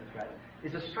nuclear threat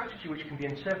is a strategy which can be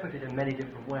interpreted in many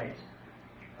different ways.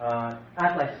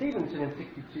 Adlai Stevenson in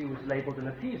 1962 was labelled an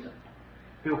appeaser.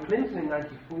 Bill Clinton in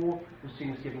 1994 was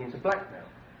seen as giving in to blackmail,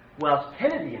 whilst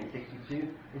Kennedy in 1962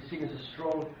 is seen as a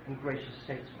strong and gracious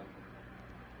statesman.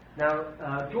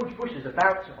 Now, George Bush is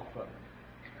about to offer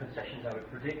concessions, I would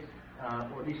predict,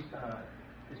 or at least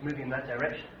is moving in that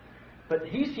direction. But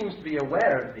he seems to be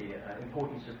aware of the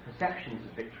importance of perceptions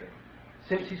of victory,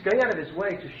 since he's going out of his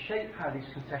way to shape how these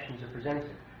concessions are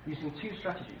presented, using two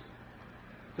strategies.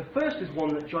 The first is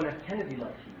one that John F. Kennedy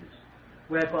liked to use,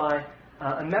 whereby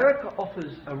America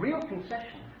offers a real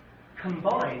concession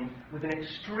combined with an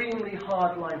extremely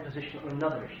hardline position on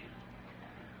another issue.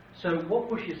 So what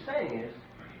Bush is saying is,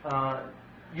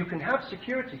 you can have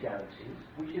security guarantees,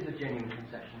 which is a genuine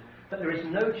concession, but there is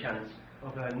no chance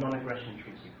of a non-aggression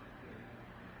treaty.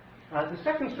 The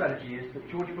second strategy is that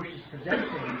George Bush is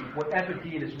presenting whatever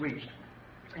deal is reached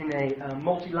in a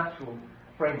multilateral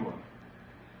framework.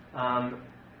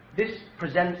 This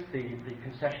presents the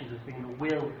concessions as being the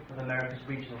will of America's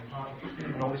regional partners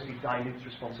and obviously dilutes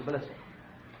responsibility.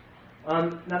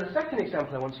 Now, the second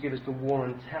example I want to give is the war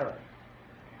on terror.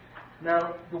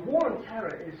 Now, the war on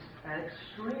terror is an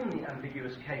extremely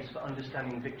ambiguous case for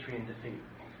understanding victory and defeat,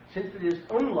 since it is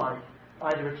unlike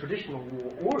either a traditional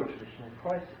war or a traditional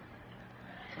crisis.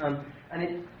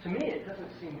 And to me, it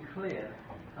doesn't seem clear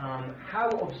how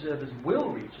observers will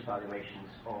reach evaluations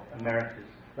of America's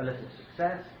relative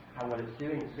success, how well it's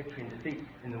doing, its victory and defeat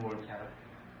in the war on terror.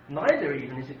 Neither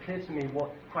even is it clear to me what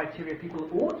criteria people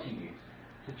ought to use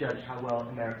to judge how well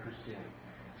America is doing,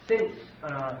 since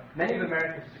many of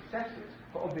America's successes,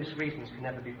 for obvious reasons, can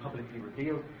never be publicly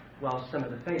revealed, while some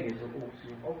of the failures are all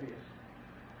too obvious.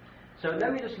 So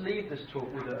let me just leave this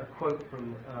talk with a quote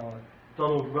from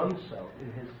Donald Rumsfeld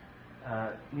in his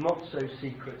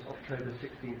not-so-secret October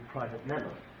 16th private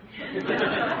memo.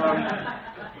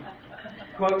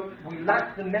 Quote, "We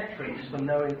lack the metrics for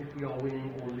knowing if we are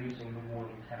winning or losing the war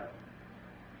on terror."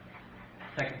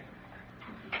 Thank you.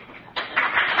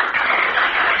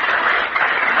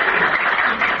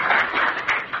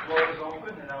 Floor is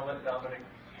open, and I'll let Dominic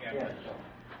answer.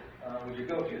 Would you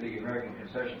go through the American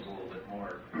concessions a little bit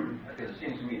more? Because it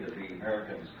seems to me that the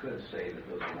Americans could say that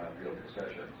those are not real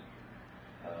concessions.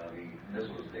 The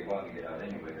missiles, they want to get out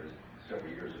anyway. There's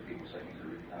several years of people saying these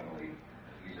are not only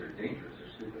dangerous,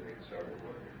 they're stupid, they can start a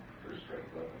war, they're first strike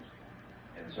weapons.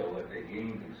 And so what they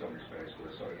gained in some respects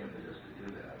was sort of impetus to do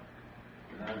that.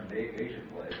 The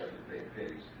non-invasion pledge, that's what they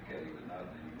pigs, Kennedy was not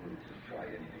in any mood to try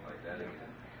anything like that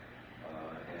again.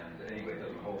 And anyway, it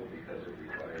doesn't hold because it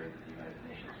required that the United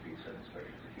Nations be sent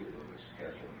inspectors to Cuba, which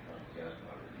Castro and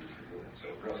Castro was used for doing.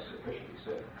 So Russ officially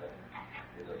said that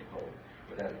it doesn't hold.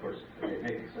 But that, of course, they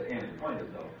make it. And the point is,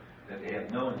 though, that they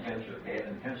have no intention. They had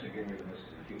intention of getting rid of the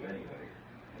missiles in Cuba anyway,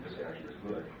 and this actually was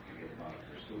good to get them out because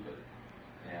they're stupid.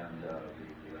 And the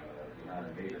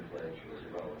non-invasion pledge was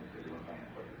irrelevant because they weren't planning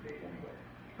on putting the date anyway.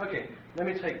 Okay, let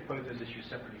me take both those issues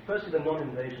separately. Firstly, the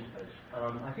non-invasion pledge.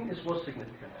 I think this was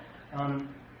significant.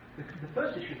 The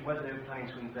first issue is whether they were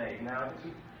planning to invade. Now,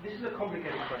 this is a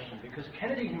complicated question because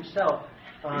Kennedy himself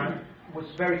was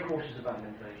very cautious about an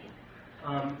invasion,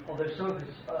 although some of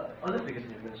his other figures in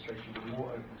the administration were more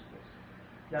open to this.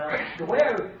 Now, the way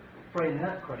I would frame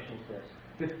that question is this.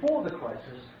 Before the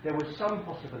crisis, there was some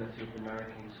possibility of the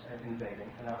Americans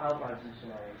invading, and I'll outline some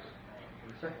scenarios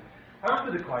in a second.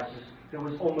 After the crisis, there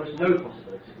was almost no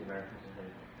possibility of the Americans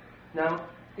invading. Now,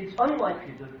 it's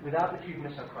unlikely that without the Cuban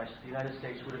Missile Crisis, the United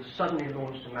States would have suddenly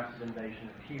launched a massive invasion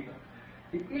of Cuba.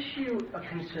 The issue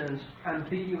concerns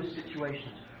ambiguous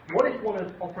situations. What if one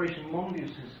of Operation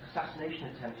Mongoose's assassination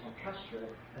attempts on Castro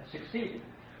had succeeded?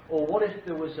 Or what if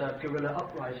there was a guerrilla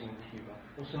uprising in Cuba,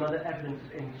 or some other evidence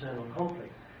of internal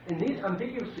conflict? In these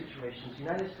ambiguous situations, the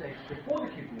United States, before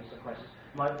the Cuban Missile Crisis,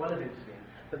 might well have intervened,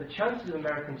 but the chances of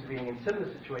America intervening in similar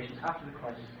situations after the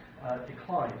crisis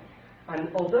declined.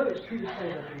 And although it's true to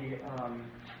say that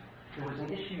there was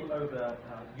an issue over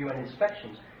UN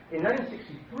inspections, in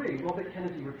 1963, Robert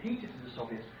Kennedy repeated to the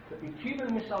Soviets that the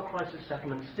Cuban Missile Crisis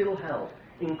settlement still held,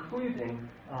 including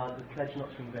the pledge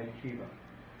not to invade Cuba.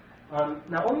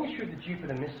 Now, on the issue of the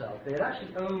Jupiter missile, they had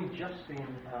actually only just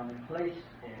been placed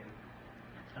in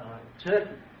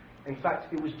Turkey. In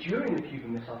fact, it was during the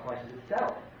Cuban Missile Crisis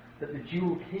itself that the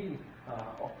dual key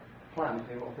plan,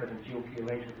 they were operating a dual key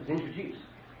arrangement, was introduced.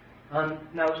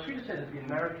 Now, it's true to say that the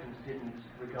Americans didn't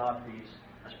regard these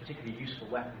as particularly useful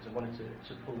weapons and wanted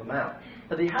to pull them out.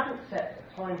 But they hadn't set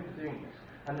a time for doing this.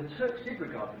 And the Turks did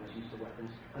regard them as useful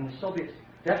weapons, and the Soviets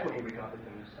definitely regarded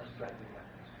them as threatening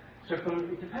weapons. So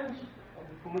it depends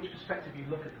from which perspective you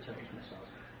look at the Turkish missiles.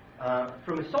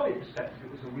 From a Soviet perspective,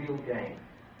 it was a real gain.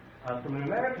 From an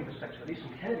American perspective, at least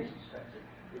from Kennedy's perspective,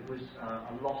 it was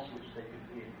a loss which they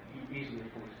could easily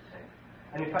afford to take.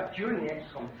 And in fact, during the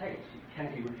XCOM tapes,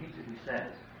 Kennedy repeatedly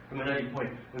says, from an early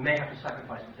point, we may have to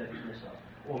sacrifice the Turkish missiles,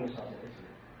 or missiles in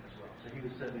Italy as well. So he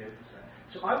was certainly open to that.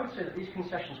 So I would say that these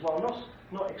concessions, while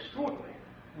not extraordinary,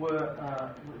 were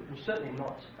certainly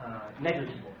not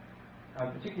negligible,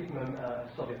 particularly from a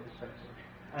Soviet perspective.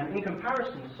 And in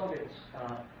comparison, the Soviets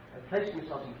placed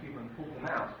missiles in Cuba and pulled them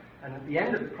out. And at the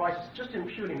end of the crisis, just in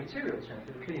purely material terms,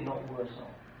 they were clearly not worse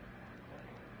off.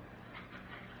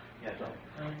 Yeah,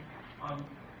 John.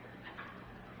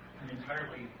 I'm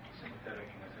entirely sympathetic,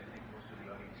 and as I think most of the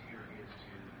audience here is,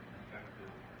 to in fact the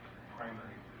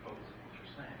primary focus of what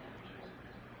you're saying, which is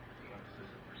the emphasis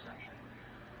of perception.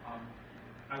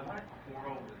 I want to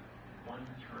quarrel with one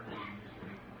term you used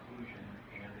in the conclusion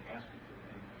and ask you to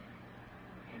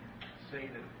and say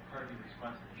that part of your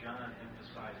response to John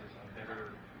emphasizes a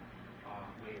better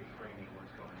way of framing what's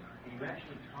going on. And you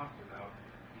actually talked about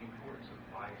the importance of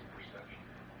biased perception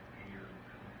in your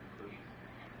conclusion.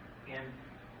 And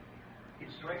it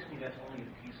strikes me that's only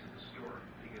a piece of the story,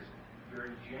 because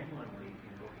very genuinely,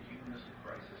 in both the humanistic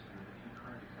crisis and the two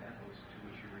current examples to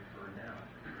which you refer now,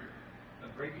 a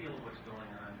great deal of what's going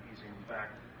on is in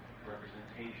fact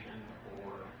representation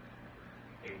or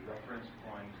a reference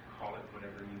point, call it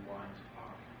whatever you want,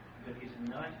 that is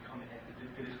not coming,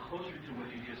 that is closer to what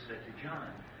you just said to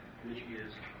John, which is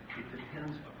it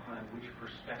depends upon which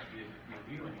perspective you're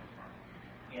viewing it from.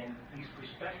 And these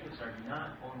perspectives are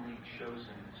not only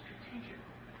chosen strategic,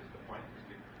 is the point, is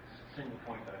the single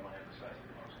point that I want to emphasize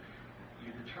the most.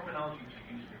 The terminology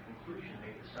you use in your conclusion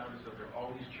made it sound as though they're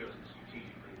always chosen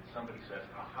strategically. Somebody says,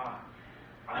 aha,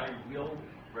 I will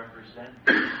represent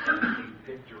a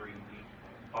victory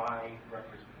by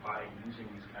using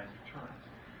these kinds of terms.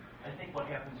 I think what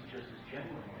happens just as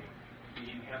genuinely is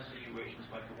you have situations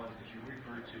like the ones that you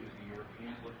referred to as the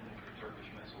Europeans looking at the Turkish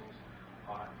missiles.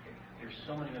 There's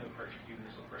so many other Cuban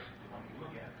missile questions that one can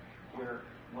look at, where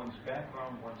one's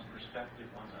background, one's perspective,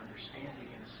 one's understanding,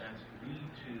 in a sense, lead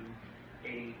to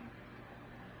a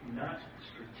not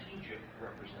strategic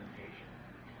representation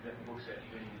that looks at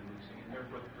winning and losing. And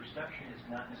therefore, the perception is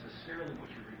not necessarily what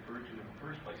you referred to in the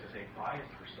first place as a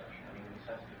biased perception. I mean, in the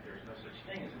sense that there's no such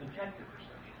thing as an objective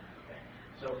perception. Okay?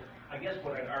 So I guess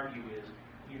what I'd argue is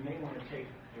you may want to take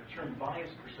the term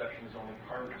biased perception as only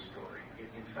part of the story. It,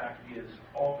 in fact, is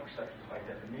all perceptions by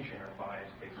definition are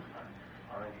biased based upon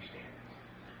our understandings.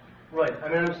 Right. I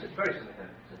mean, I'm very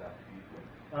sympathetic to that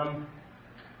viewpoint.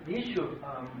 The issue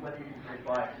of whether you can say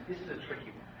bias, this is a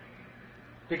tricky one.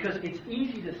 Because it's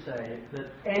easy to say that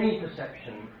any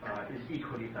perception is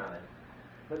equally valid.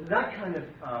 But that kind of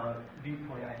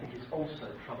viewpoint, I think, is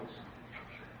also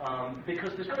troublesome.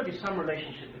 Because there's got to be some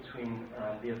relationship between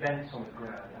the events on the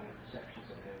ground and the perceptions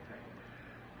that they're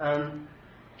affecting.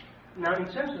 Now, in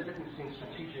terms of the difference between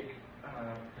strategic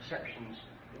perceptions,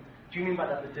 do you mean by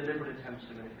that the deliberate attempts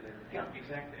to manipulate? Yeah,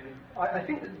 exactly. I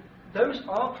think that those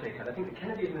are clear-cut. I think the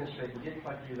Kennedy administration did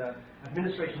try to do that.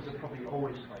 Administrations have probably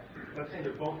always tried to do that. I'm saying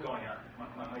they're both going on.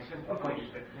 My simple point is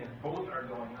that both are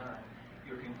going on.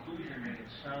 Your conclusion made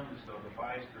it sound as though the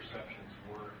biased perceptions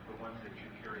were the ones that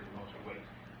should carry the most weight.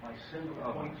 My simple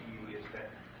point to you is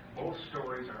that both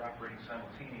stories are operating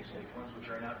simultaneously, ones which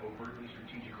are not overtly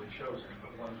strategically chosen,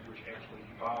 but ones which actually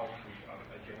evolve from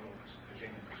a genuine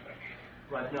perspective.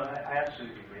 Right, no, I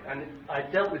absolutely agree. And I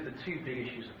dealt with the two big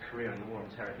issues of Korea and the war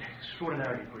on terror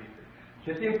extraordinarily briefly.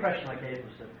 Just the impression I gave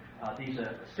was that these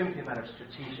are simply a matter of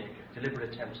strategic,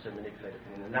 deliberate attempts to manipulate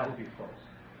opinion, and that would be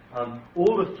false.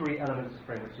 All the three elements of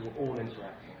framework are all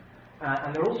interacting.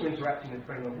 And they're also interacting in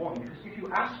framework one, because if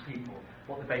you ask people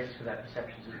what the basis for their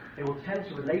perceptions is, they will tend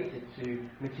to relate it to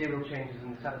material changes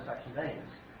in the satisfaction of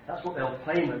aims. That's what they'll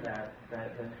claim that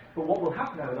they're. But what will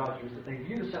happen, I would argue, is that they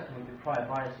view the settlement with prior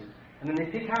biases, and then they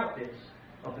pick out bits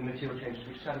of the material changes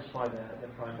which satisfy their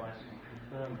prior biases and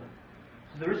confirm them.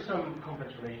 So there is some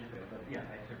complex relationship there, but yeah,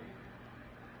 I agree.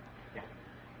 Yeah.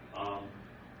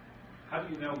 How do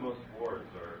you know most wars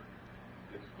are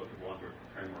explicable under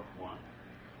framework one?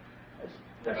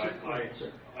 I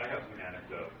have an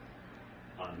anecdote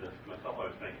on this myself.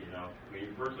 I was thinking,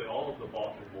 virtually all of the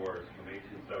Balkan wars from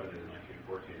 1870 to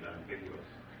 1914 are ambiguous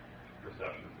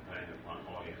perceptions depending upon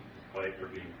audience, despite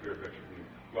there being clear pictures.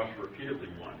 Russia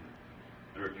repeatedly won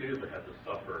and repeatedly had to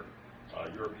suffer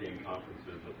European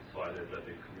conferences that decided that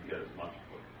they couldn't get as much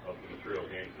of the material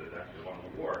gains that they actually won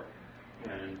in the war.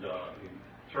 And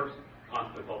Turks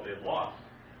constantly thought they had lost.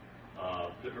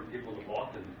 Different people in the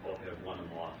Balkans thought they had won and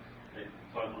lost.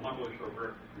 So I'm not really sure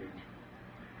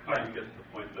how you get to the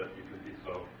point that you can be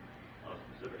so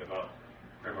specific about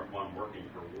framework one working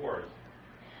for wars.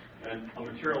 And on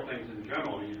material things in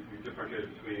general, you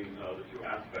differentiate between the two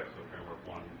aspects of framework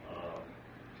one,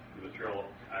 the material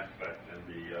aspect and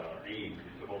the aims.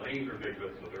 You said, well, the aims are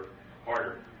ambiguous, so they're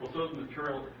harder. Well, so are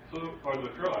the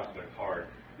material aspects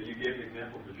hard. And you gave the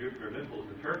example of the Jupiter missiles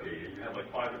in Turkey, and you had like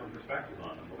 5 different perspectives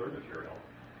on them. Well, they're material.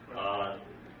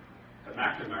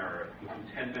 McNamara, within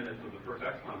 10 minutes of the first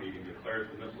ExCom meeting, declares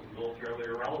the missiles militarily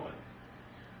irrelevant.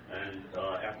 And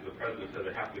after the president said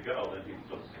they have to go, then he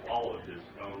just swallowed his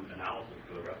own analysis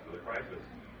for the rest of the crisis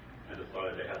and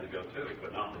decided they had to go too,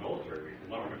 but not for military reasons,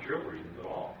 not for material reasons at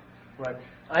all. Right.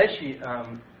 I actually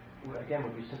again,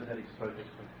 would be sympathetic to both of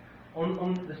them.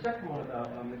 On the second one about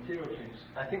material changes,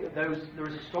 I think that there is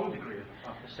a strong degree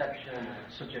of perception and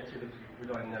subjectivity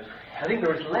regarding those. I think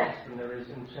there is less than there is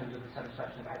in terms of the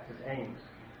satisfaction of actors' aims,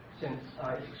 since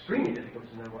it's extremely difficult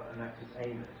to know what an actor's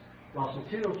aim is. Whilst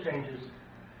material changes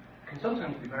can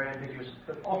sometimes be very ambiguous,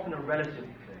 but often are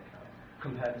relatively clear-cut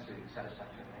compared to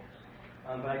satisfaction of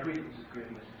aims. But I agree that there's a degree of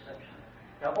misperception.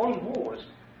 Now, on wars,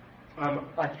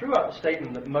 I threw out the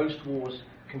statement that most wars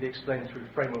can be explained through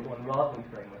Framework 1 rather than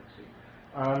Framework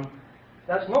 2.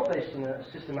 That's not based on a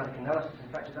systematic analysis.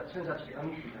 In fact, that turns out to be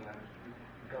untrue, and I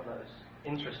regard that as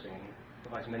interesting and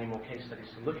provides many more case studies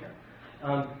to look at.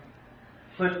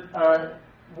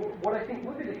 What I think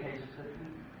would be the case is that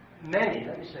many,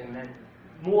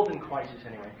 more than Crises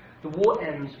anyway, the war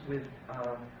ends with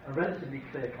a relatively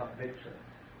clear-cut victory.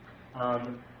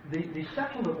 The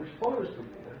settlement which follows the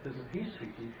war, if there's a peace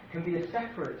treaty, can be a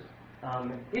separate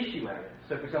issue area.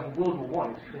 So, for example, World War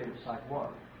I is clear that side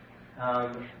won,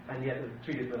 and yet the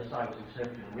Treaty of Versailles was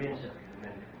interpreted and reinterpreted in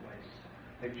many different ways,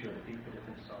 victory or defeat for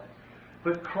different sides.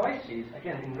 But crises,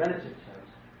 again, in relative terms,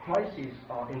 crises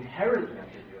are inherently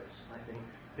ambiguous, I think,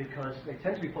 because they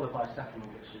tend to be followed by a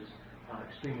settlement which is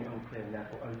extremely unclear and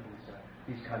therefore opens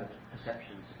these kind of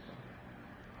perceptions.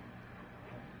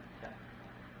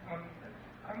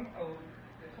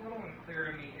 It's a little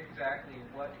unclear to me exactly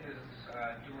what is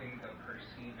doing the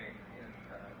perceiving in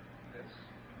this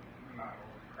model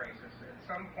of crisis. At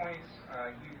some points,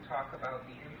 you talk about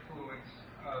the influence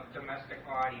of domestic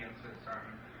audiences on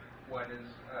what is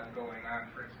going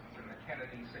on. For instance, in the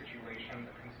Kennedy situation,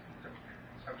 the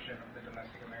consumption of the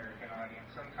domestic American audience.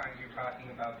 Sometimes you're talking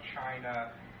about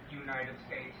China, United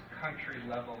States,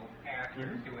 country-level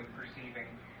actors doing perceiving.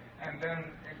 And then,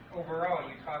 overall,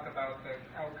 you talk about the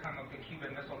outcome of the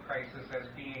Cuban Missile Crisis as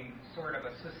being sort of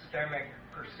a systemic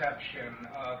perception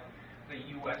of the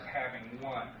U.S. having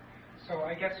won. So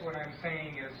I guess what I'm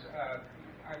saying is,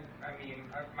 I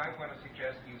might want to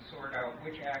suggest you sort out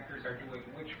which actors are doing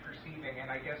which perceiving,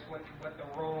 and I guess what the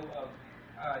role of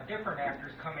different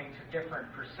actors coming to different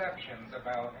perceptions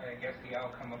about, I guess, the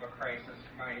outcome of a crisis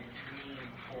might mean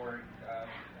for,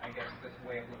 this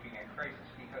way of looking at crisis,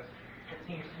 because it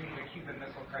seems to me the Cuban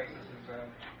Missile Crisis is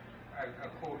a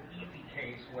quote, easy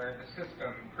case where the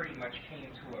system pretty much came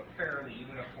to a fairly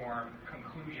uniform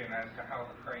conclusion as to how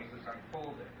the crisis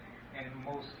unfolded. And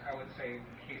most, I would say,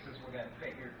 cases where that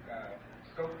fit your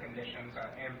scope conditions,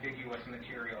 ambiguous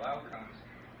material outcomes,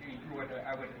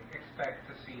 I would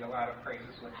expect to see a lot of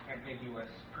crises with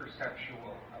ambiguous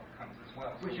perceptual outcomes as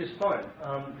well. Which is fine.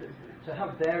 To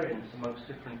have variance amongst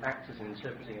different actors in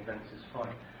interpreting events is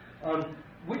fine.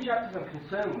 Which actors I'm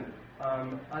concerned with,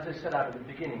 as I said out at the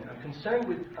beginning, I'm concerned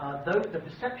with the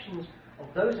perceptions of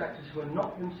those actors who are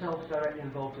not themselves directly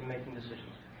involved in making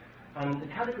decisions. And the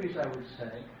categories I would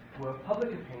say were public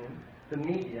opinion, the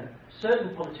media,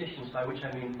 certain politicians, by which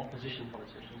I mean opposition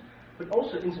politicians, but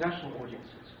also international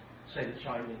audiences, say the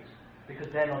Chinese, because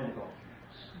they're not involved.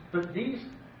 But these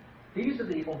are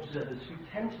the observers who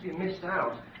tend to be missed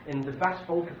out in the vast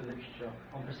bulk of the literature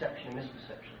on perception and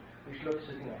misperception, which looks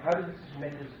at, how do decision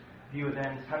makers view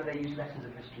events, how do they use lessons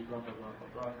of history, blah, blah, blah,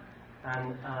 blah, blah.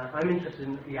 And I'm interested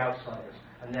in the outsiders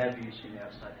and their views from the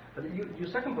outside. But your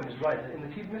second point is right, that in the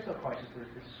Cuban Missile Crisis there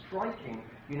is this striking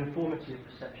uniformity of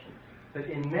perception. But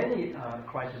in many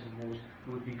crises and wars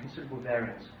there would be considerable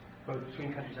variance, both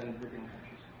between countries and within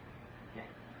countries. Yeah.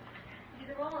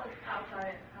 Does the role of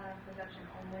outside perception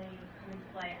only come into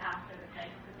play after the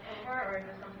crisis is over, or is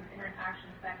there some interaction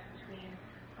effect between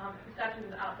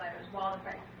perceptions of outsiders while the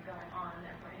crisis is going on and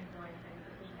therefore influencing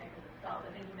the decision makers themselves?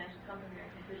 I think you mentioned something in your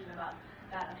conclusion about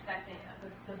that affecting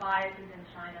the biases in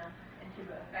China and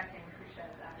Cuba affecting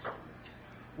Khrushchev's actions.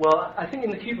 Well, I think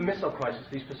in the Cuban Missile Crisis,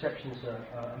 these perceptions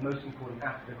are most important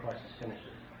after the crisis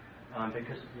finishes,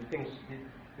 because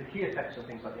the key effects are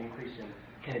things like the increase in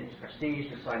Kennedy's prestige,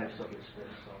 the sign of Soviet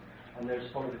split, and those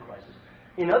follow the crisis.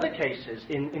 In other cases,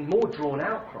 in more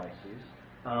drawn-out crises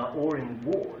or in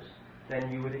wars, then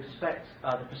you would expect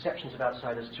the perceptions of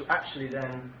outsiders to actually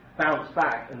then bounce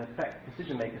back and affect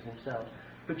decision makers themselves.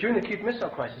 But during the Cuban Missile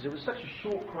Crisis, it was such a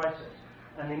short crisis,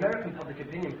 and the American public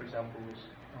opinion, for example, was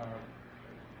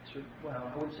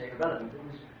I wouldn't say irrelevant, but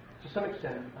it was to some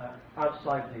extent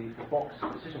outside the box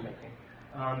of decision making.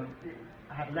 It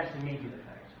had less immediate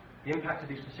effect. The impact of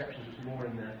these perceptions was more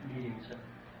in the medium term,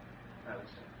 I would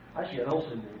say. Actually, and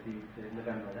also in the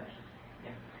November elections.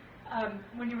 Yeah.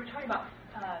 When you were talking about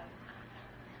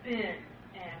spin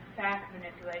and fact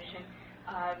manipulation,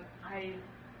 I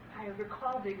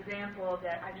recall the example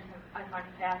that I find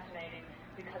fascinating,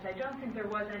 because I don't think there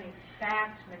was any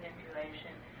fact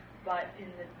manipulation, but in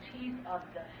the teeth of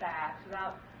the facts,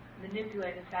 without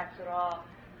manipulating the facts at all,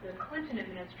 the Clinton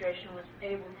administration was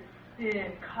able to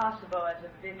spin Kosovo as a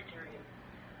victory.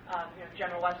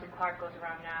 General Wesley Clark goes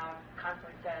around now and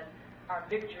constantly says, our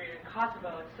victory in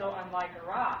Kosovo is so unlike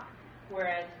Iraq.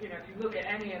 Whereas, if you look at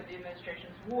any of the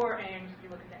administration's war aims, if you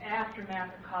look at the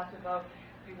aftermath of Kosovo,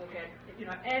 if you look at,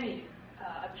 any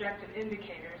objective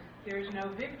indicators, there's no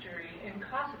victory in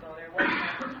Kosovo. There wasn't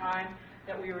at the time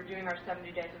that we were doing our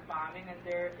 70 days of bombing, and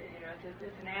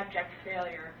it's an abject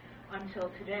failure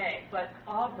until today. But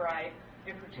Albright,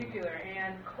 in particular,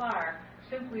 and Clark,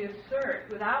 simply assert,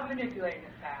 without manipulating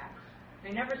the facts,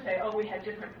 they never say, oh, we had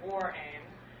different war aims.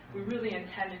 We really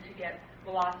intended to get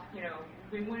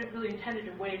we really intended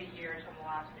to wait a year until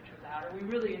Milosevic was out, or we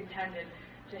really intended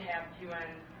to have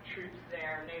UN troops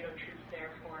there, NATO troops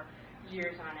there for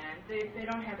years on end. They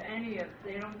don't have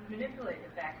they don't manipulate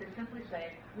the facts. They simply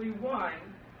say, we won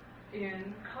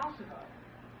in Kosovo.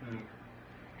 Mm.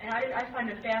 And I find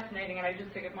it fascinating, and I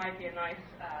just think it might be a nice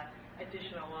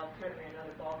additional, certainly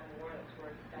another Balkan War that's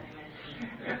worth studying.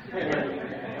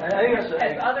 I think that's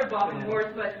as other Balkan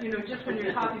Wars, but just when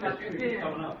you're talking about spin.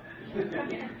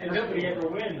 And nobody ever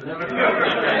wins. And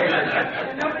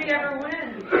nobody ever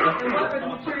wins. And what were the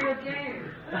material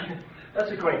gains?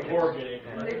 That's a great war game.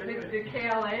 The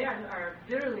KLA are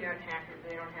bitterly unhappy that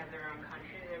they don't have their own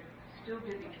country. They're still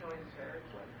busy killing Serbs.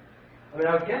 I mean,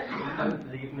 I would guess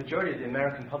the majority of the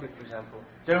American public, for example,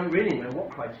 don't really know what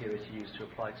criteria to use to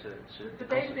apply to but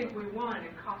they think we won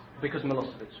in Kosovo. Because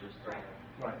Milosevic was there.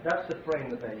 Right. That's the frame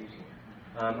that they're using.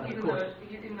 Even though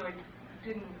it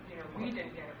didn't, we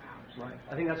didn't get him out. Right.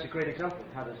 I think that's a great example of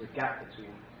how there's a gap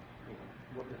between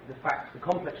what the facts, the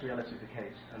complex reality of the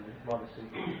case, and the rather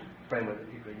simple framework that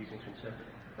people are using to interpret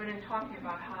it. But in talking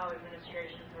about how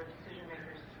administrations or decision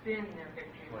makers spin their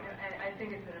victories, right. I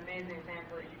think it's an amazing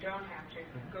example that you don't have to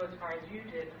go as far as you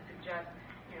did to suggest,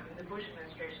 the Bush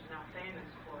administration is now famous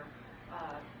for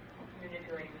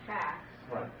manipulating facts,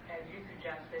 right. as you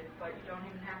suggested, but you don't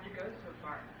even have to go so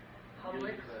far.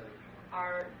 Publics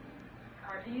are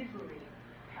easily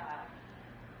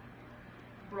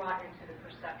brought into the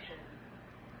perception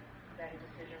that a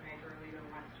decision maker or leader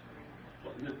wants to bring.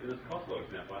 Well, in this Kosovo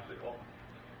example, actually,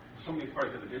 so many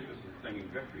parties have an interest in claiming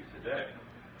victory today.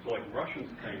 So, like, Russians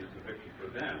claim it's a victory for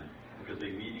them because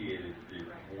they mediated the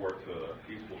war to a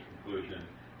peaceful conclusion,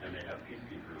 and they have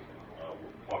peacekeepers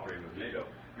cooperating with NATO.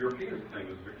 Europeans claim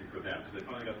it was a victory for them because they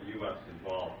finally got the U.S.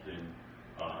 involved in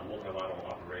a multilateral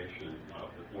operation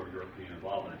with more European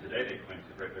involvement. Today, they claim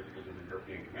it's a great victory because there's a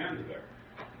European commander there.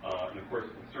 And of course,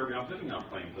 the Serbian opposition now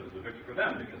claims that it's a victory for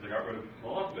them because they got rid of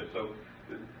Milosevic. So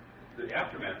the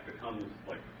aftermath becomes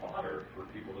like fodder for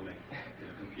people to make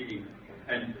competing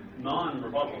and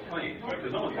non-rebuttable claims, right?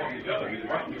 Because no one's talking to each other. I mean, the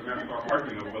Russians and Americans are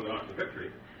arguing over whether or not it's a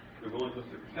victory. They're willing to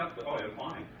accept that, oh, yeah,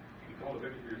 fine. You call it a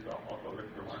victory for yourself, I'll call it a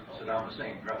victory for myself. Saddam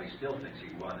Hussein probably still thinks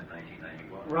he won in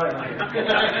 1991. Right.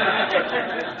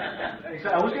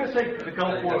 I was going to say the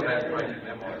Gulf War.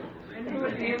 And who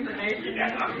was the information?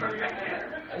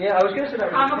 Yeah, I was going to say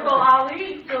that. Comical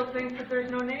Ali still thinks that there's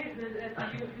no NATO, that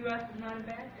the U.S. is not in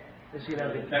Baghdad. Is he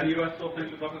that? And the U.S. still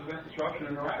thinks it's up as mass destruction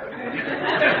in Iraq.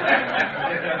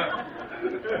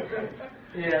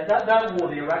 Yeah, that war,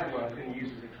 the Iraq war, I was going to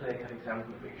use as a clear-cut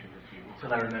example of victory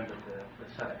until I remembered the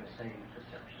Saddam Hussein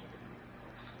perception.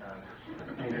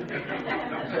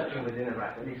 Perception within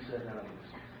Iraq, at least certain elements,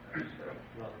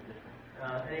 rather different.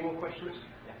 Any more questions?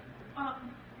 Yeah.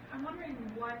 I'm wondering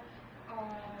what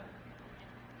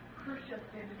Khrushchev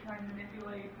did to try and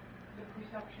manipulate the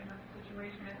perception of the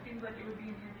situation. It seems like it would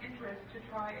be in his interest to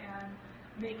try and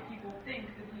make people think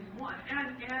that he's won,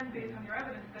 and based on your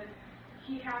evidence that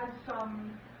he has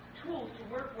some tools to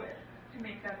work with to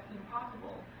make that seem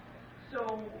possible.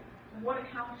 So what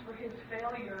accounts for his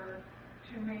failure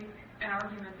to make an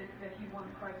argument that he won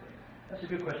the crisis? That's a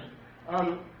good question.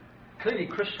 Clearly,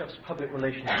 Khrushchev's public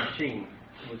relations machine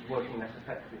was working less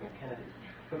effectively than Kennedy's.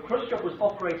 But Khrushchev was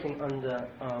operating under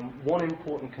one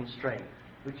important constraint,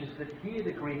 which is that he had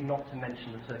agreed not to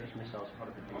mention the Turkish missiles part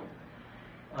of the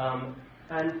deal.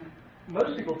 And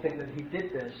most people think that he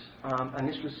did this, and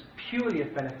this was purely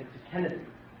of benefit to Kennedy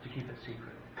to keep it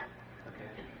secret. Okay.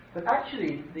 But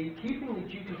actually, the keeping the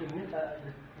duties of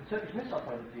the Turkish missile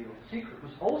part of the deal secret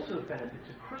was also of benefit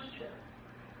to Khrushchev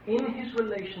in his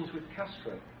relations with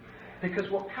Castro. Because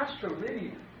what Castro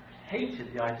really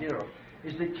hated the idea of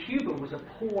is that Cuba was a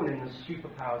pawn in the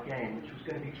superpower game, which was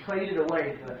going to be traded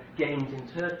away for gains in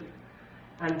Turkey.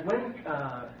 And when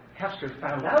Castro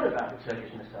found out about the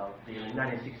Turkish missile deal in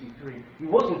 1963, he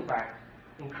was in fact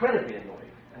incredibly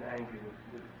annoyed and angry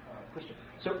with Khrushchev.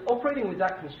 So operating with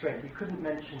that constraint, he couldn't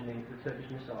mention the Turkish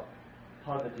missile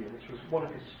part of the deal, which was one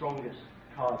of his strongest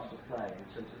cards to play in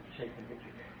terms of shaping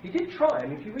victory. He did try. I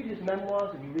mean, if you read his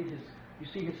memoirs and you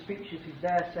see his speeches, he's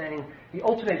there saying, he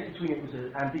alternates between it was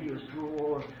an ambiguous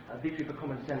draw, a victory for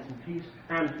common sense and peace,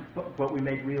 but we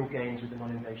made real gains with the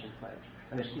non-invasion pledge,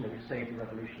 and we saved the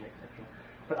revolution, etc.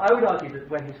 But I would argue that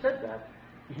when he said that,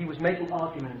 he was making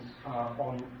arguments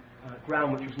on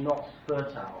ground which was not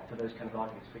fertile for those kind of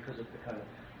arguments because of the kind of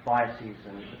biases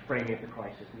and the framing of the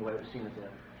crisis and the way it was seen as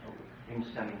him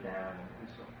standing down and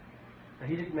so on. But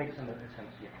he did make some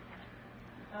attempts, yeah.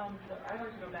 I'd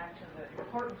like to go back to the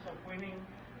importance of winning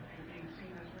and being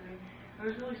seen as winning. I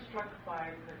was really struck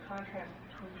by the contrast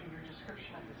between your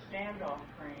description of the standoff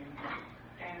frame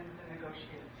and the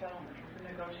negotiated settlement. With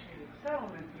the negotiated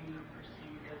settlement being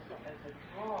perceived as a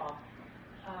draw,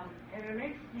 and it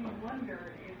makes me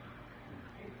wonder if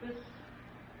this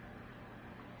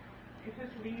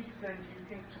leads then, do you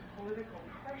think, to political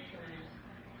pressures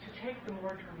to take the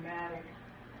more dramatic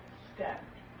step,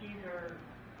 either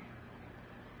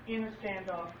in a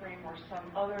standoff frame or some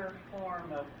other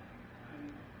form of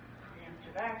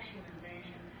preemptive action,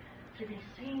 invasion, to be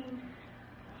seen.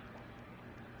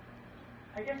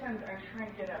 I guess I'm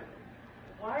trying to get at,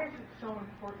 why is it so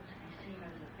important to be seen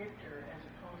as a victor as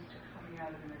opposed to coming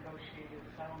out of a negotiated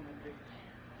settlement as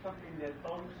something that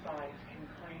both sides can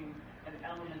claim an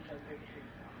element of victory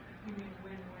from? You mean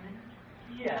win-win?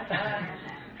 Yeah.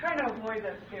 Trying to avoid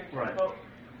that stereotype. Right.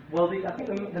 Well, I think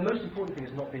the most important thing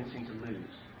is not being seen to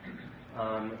lose.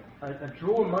 A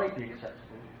draw might be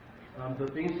acceptable,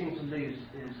 but being seen to lose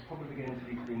is probably going to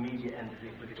lead to the immediate end of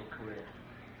your political career,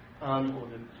 or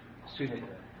the sooner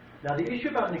there. Now, the issue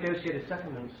about negotiated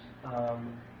settlements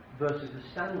versus the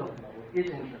standoff model is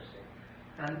interesting,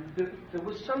 and there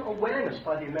was some awareness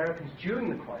by the Americans during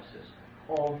the crisis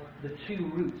of the two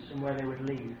routes and where they would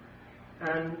lead.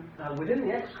 And within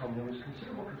the ExCom, there was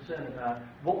considerable concern about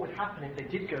what would happen if they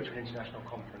did go to an international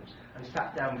conference and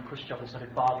sat down with Khrushchev and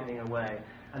started bargaining away,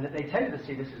 and that they tended to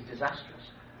see this as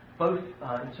disastrous, both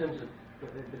in terms of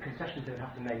the concessions they would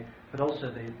have to make, but also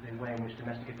the way in which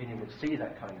domestic opinion would see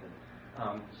that kind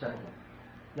of settlement.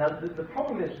 Now, the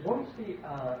problem is, once the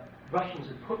Russians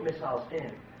had put missiles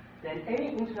in, then any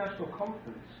international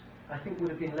conference, I think,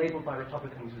 would have been labeled by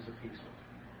Republicans as appeasement.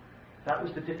 That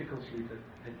was the difficulty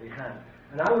that they had.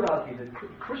 And I would argue that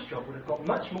Khrushchev would have got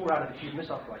much more out of the Cuban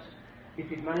Missile Crisis if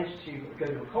he'd managed to go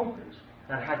to a conference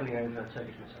than haggling over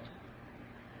Turkish missiles.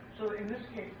 So in this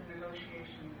case, the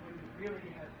negotiation wouldn't really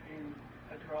have been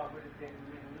a draw, would have been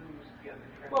win-lose the other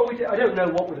direction? Well, I don't know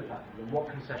what would have happened and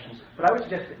what concessions, but I would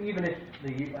suggest that even if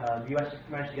the US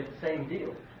managed to get the same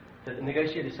deal, that the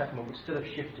negotiated settlement would still have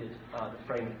shifted the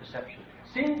frame of perception.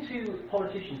 Seeing two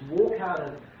politicians walk out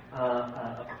of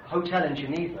a hotel in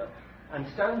Geneva and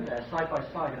stand there side by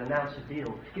side and announce a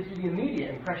deal gives you the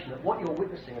immediate impression that what you're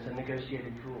witnessing is a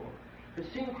negotiated draw. But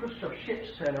seeing Khrushchev's ships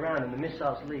turn around and the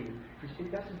missiles leave,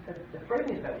 that's a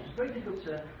framing effect which is very difficult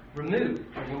to remove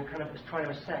when you're kind of trying to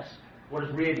assess what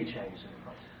has really changed in the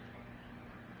crisis.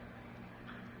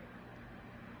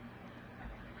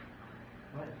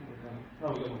 Right, I think we're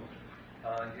done.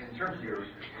 In terms of your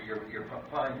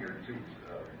applying your two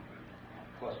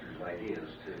clusters of ideas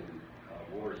to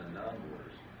wars and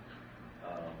non-wars,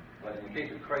 but in the case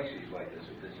of crises like this,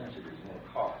 essentially there's no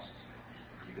cost.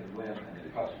 You can win, I mean the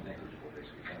cost is negligible,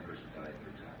 basically 10 person died, for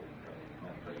example, and probably any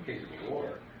money. But in the case of a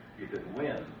war, you could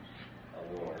win a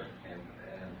war and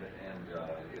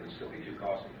it would still be too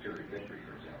costly to victory,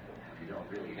 for example. And you don't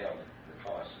really have the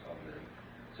cost of the,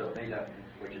 so it may not,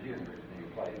 what you're doing is you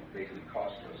apply basically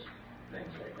costless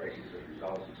things like crises that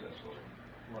resolve successfully,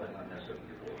 but not necessarily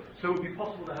the war. So it would be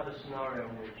possible to have a scenario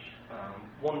in which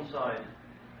one side,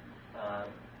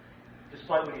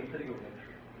 despite winning political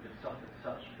victory, would have suffered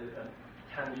such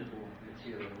tangible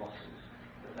material losses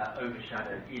that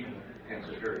overshadowed even the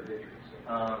considered victory.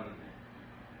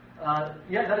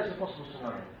 Yeah, that is a possible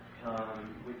scenario,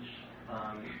 which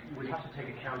we'd have to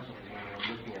take account of when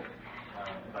we're looking at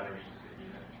evaluations of the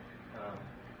event.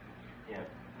 Yeah,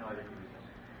 no, I agree with that.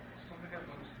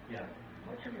 Yeah.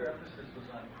 Much of your emphasis was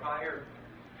on prior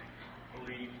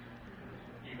belief,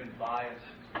 even bias,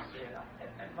 as you said.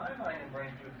 And my mind and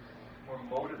brain was more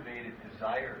motivated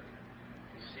desire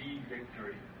to see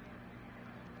victory.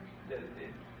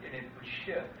 And it would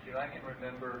shift. You know, I can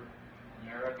remember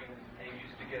Americans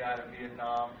anxious to get out of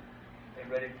Vietnam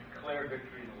and ready to declare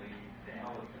victory and leave to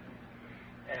hell with it.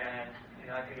 And, you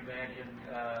know, I can imagine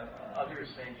others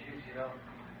saying, geez, you know,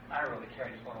 I don't really care,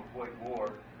 I just want to avoid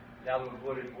war. Now that we've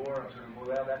avoided war, I'm sort of,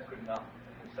 well, that's good enough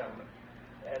in settlement.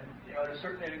 And, you know, at a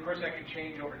certain, and of course that can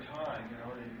change over time, you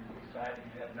know, deciding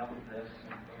you have enough of this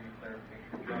and bring a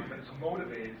clarification. But it's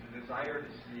motivated, it's a desire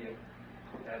to see it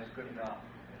as good enough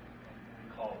and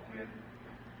call it quits.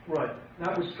 Right.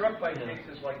 I was struck by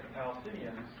cases like the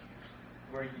Palestinians,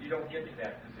 where you don't get to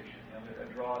that position. You know,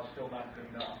 a draw is still not good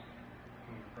enough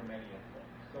for many of them.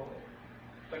 So,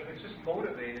 but if it's just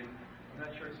motivated, I'm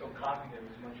not sure it's so cognitive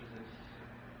as much as it's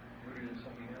rooted in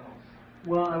something else.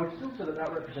 Well, I would still say that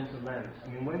represents a lens. I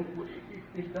mean,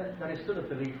 if that is still a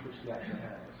belief which the actor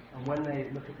has, and when they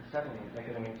look at the settlement, they're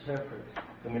going to interpret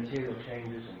the material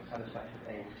changes and the satisfaction of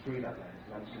aims through that lens,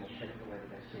 and that's going to shape the way that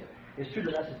they see it. It's true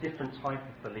that that's a different type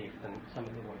of belief than some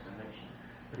of the ones I mentioned,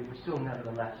 but it would still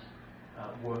nevertheless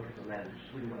work as a lens, which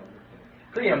is really what I'm looking at.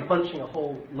 Clearly, I'm bunching a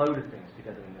whole load of things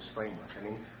together in this framework. I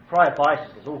mean, prior biases,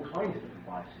 there's all kinds of different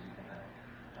biases you can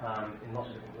have in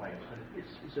lots of different ways, but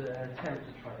it's an attempt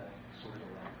to try to sort it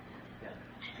all out. Yeah.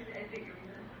 I think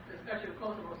the discussion of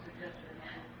Kosovo suggested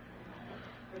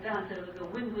we're down to the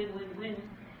win-win-win-win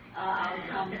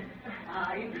outcome,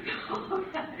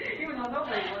 even though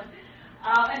nobody won.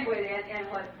 Anyway, and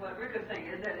what Rick was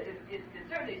saying is that it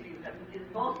certainly seems that in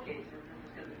most cases this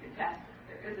is going to be contested.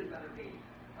 There isn't going to be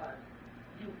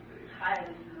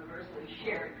highly universally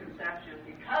shared conception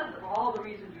because of all the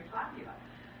reasons you're talking about.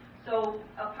 So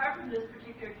apart from this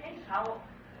particular case, how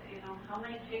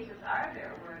many cases are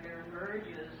there where there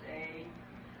emerges a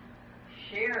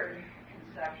shared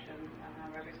conception,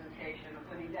 representation of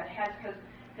winning that has,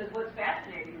 because what's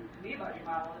fascinating to me about your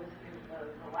model is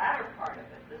the latter part of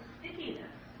it, the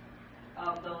stickiness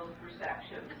of those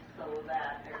perceptions, so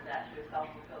that there's actually a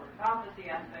self-fulfilling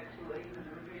prophecy aspect to it. Even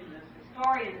the revisionist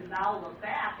historians now look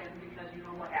back, and because you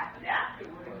know what happened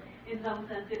afterwards, in some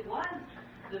sense it was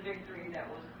the victory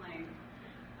that was claimed.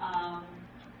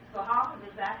 So how often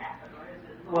does that happen, or is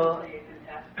it mostly a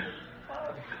contested?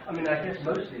 I mean, I guess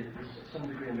mostly it's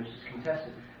some degree in which it's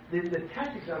contested. The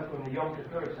test example and the Yom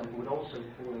Kippur example would also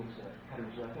fall into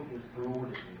categories I think is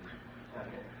broader.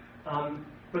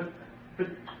 But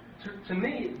to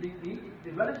me,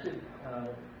 the relative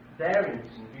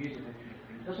variance in views of victory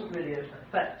doesn't really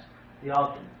affect the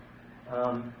argument.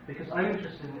 Because I'm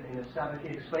interested in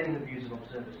explaining the views of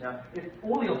observers. Now, if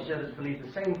all the observers believe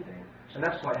the same thing, and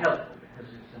that's quite helpful because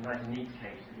it's a nice neat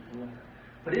case that you can look at.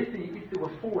 But if there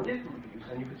were four different views,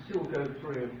 then you could still go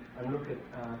through and look at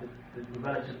the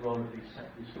relative role of these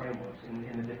frameworks in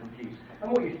the different views.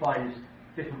 And what you find is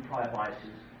different prior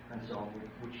biases and so on,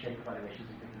 which shape evaluations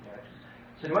in different directions.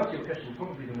 So to answer your question,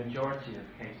 probably the majority of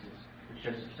cases which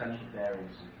show substantial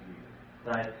variance in view,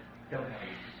 but I don't have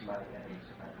any systematic evidence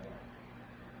about that.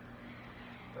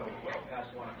 So well past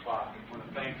 1 o'clock. I want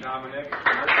to thank Dominic.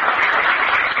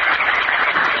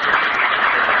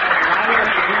 I'm going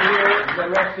to be here the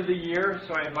rest of the year,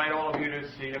 so I invite all of you to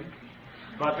see him.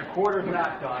 But the quarter's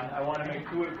not done. I want to make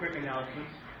two quick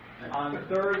announcements. On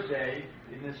Thursday,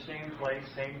 in this same place,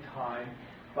 same time,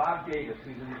 Bob Davis,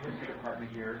 who's in the history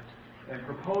department here, and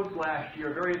proposed last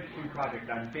year a very interesting project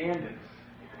on bandits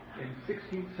in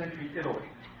 16th century Italy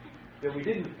that we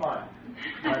didn't fund.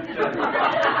 But he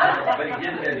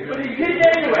did anyway.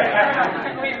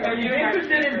 And he's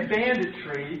interested in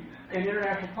banditry in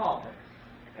international politics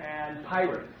and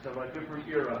pirates of a different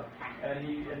era. And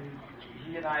he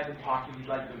and I have been talking. He'd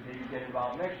like to maybe get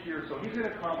involved next year. So he's going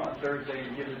to come on Thursday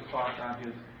and give his thoughts on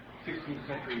his 16th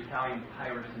century Italian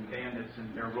pirates and bandits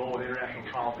and their role in international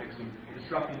politics and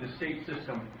disrupting the state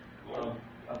system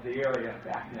of the area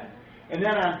back then. And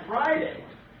then on Friday,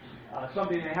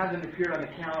 something that hasn't appeared on the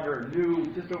calendar, new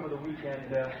just over the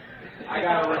weekend, I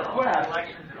got a request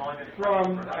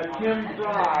from Tim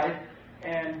Fry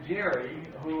and Jerry,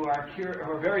 who are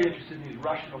very interested in these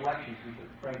Russian elections, because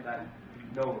frankly I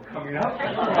know we're coming up.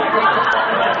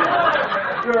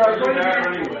 There are going to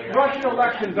be Russian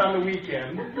elections on the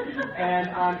weekend, and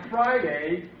on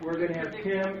Friday we're going to have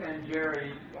Tim and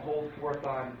Jerry hold forth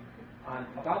on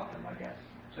about them, I guess.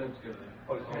 Sounds good.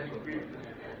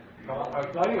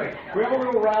 So anyway, we have a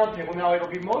little round table. Now, it'll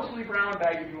be mostly brown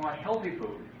bag if you want healthy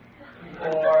food.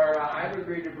 Or I've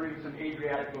agreed to bring some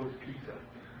Adriatico's pizza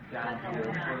down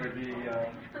here for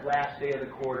the last day of the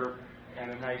quarter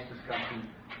and a nice discussion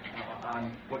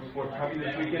on what's forthcoming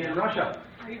this weekend in Russia.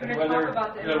 Are you going to talk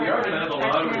about the we are going to have a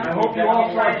lot of. I hope you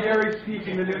all saw Jerry's piece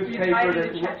in the newspaper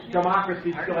that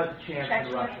democracy still has a chance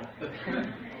in Russia.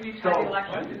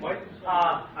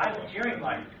 I'm cheering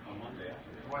Mike.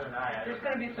 More than I. There's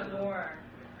going to be some more.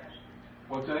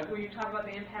 What's that? Will you talk about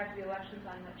the impact of the elections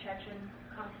on the Chechen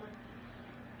conflict?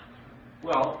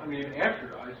 Well, I mean, I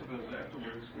suppose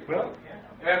afterwards. Well,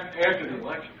 after the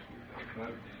elections.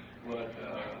 But But,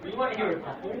 We want to hear it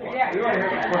before. Yeah. We want to hear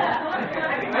it before.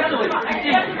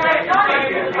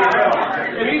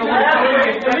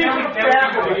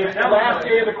 It's the last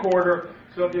day of the quarter,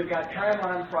 so if you've got time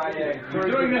on Friday, we're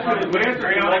doing this in advance,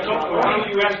 or why don't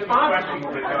you ask the questions?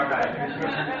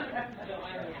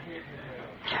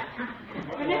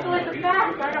 Manipulate the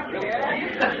facts. I don't care.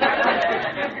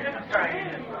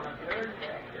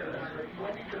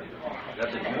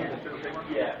 That's it.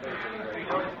 Yeah.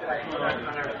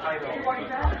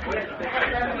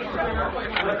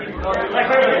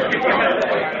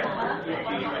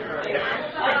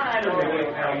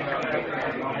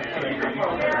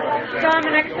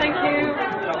 Dominic, thank you.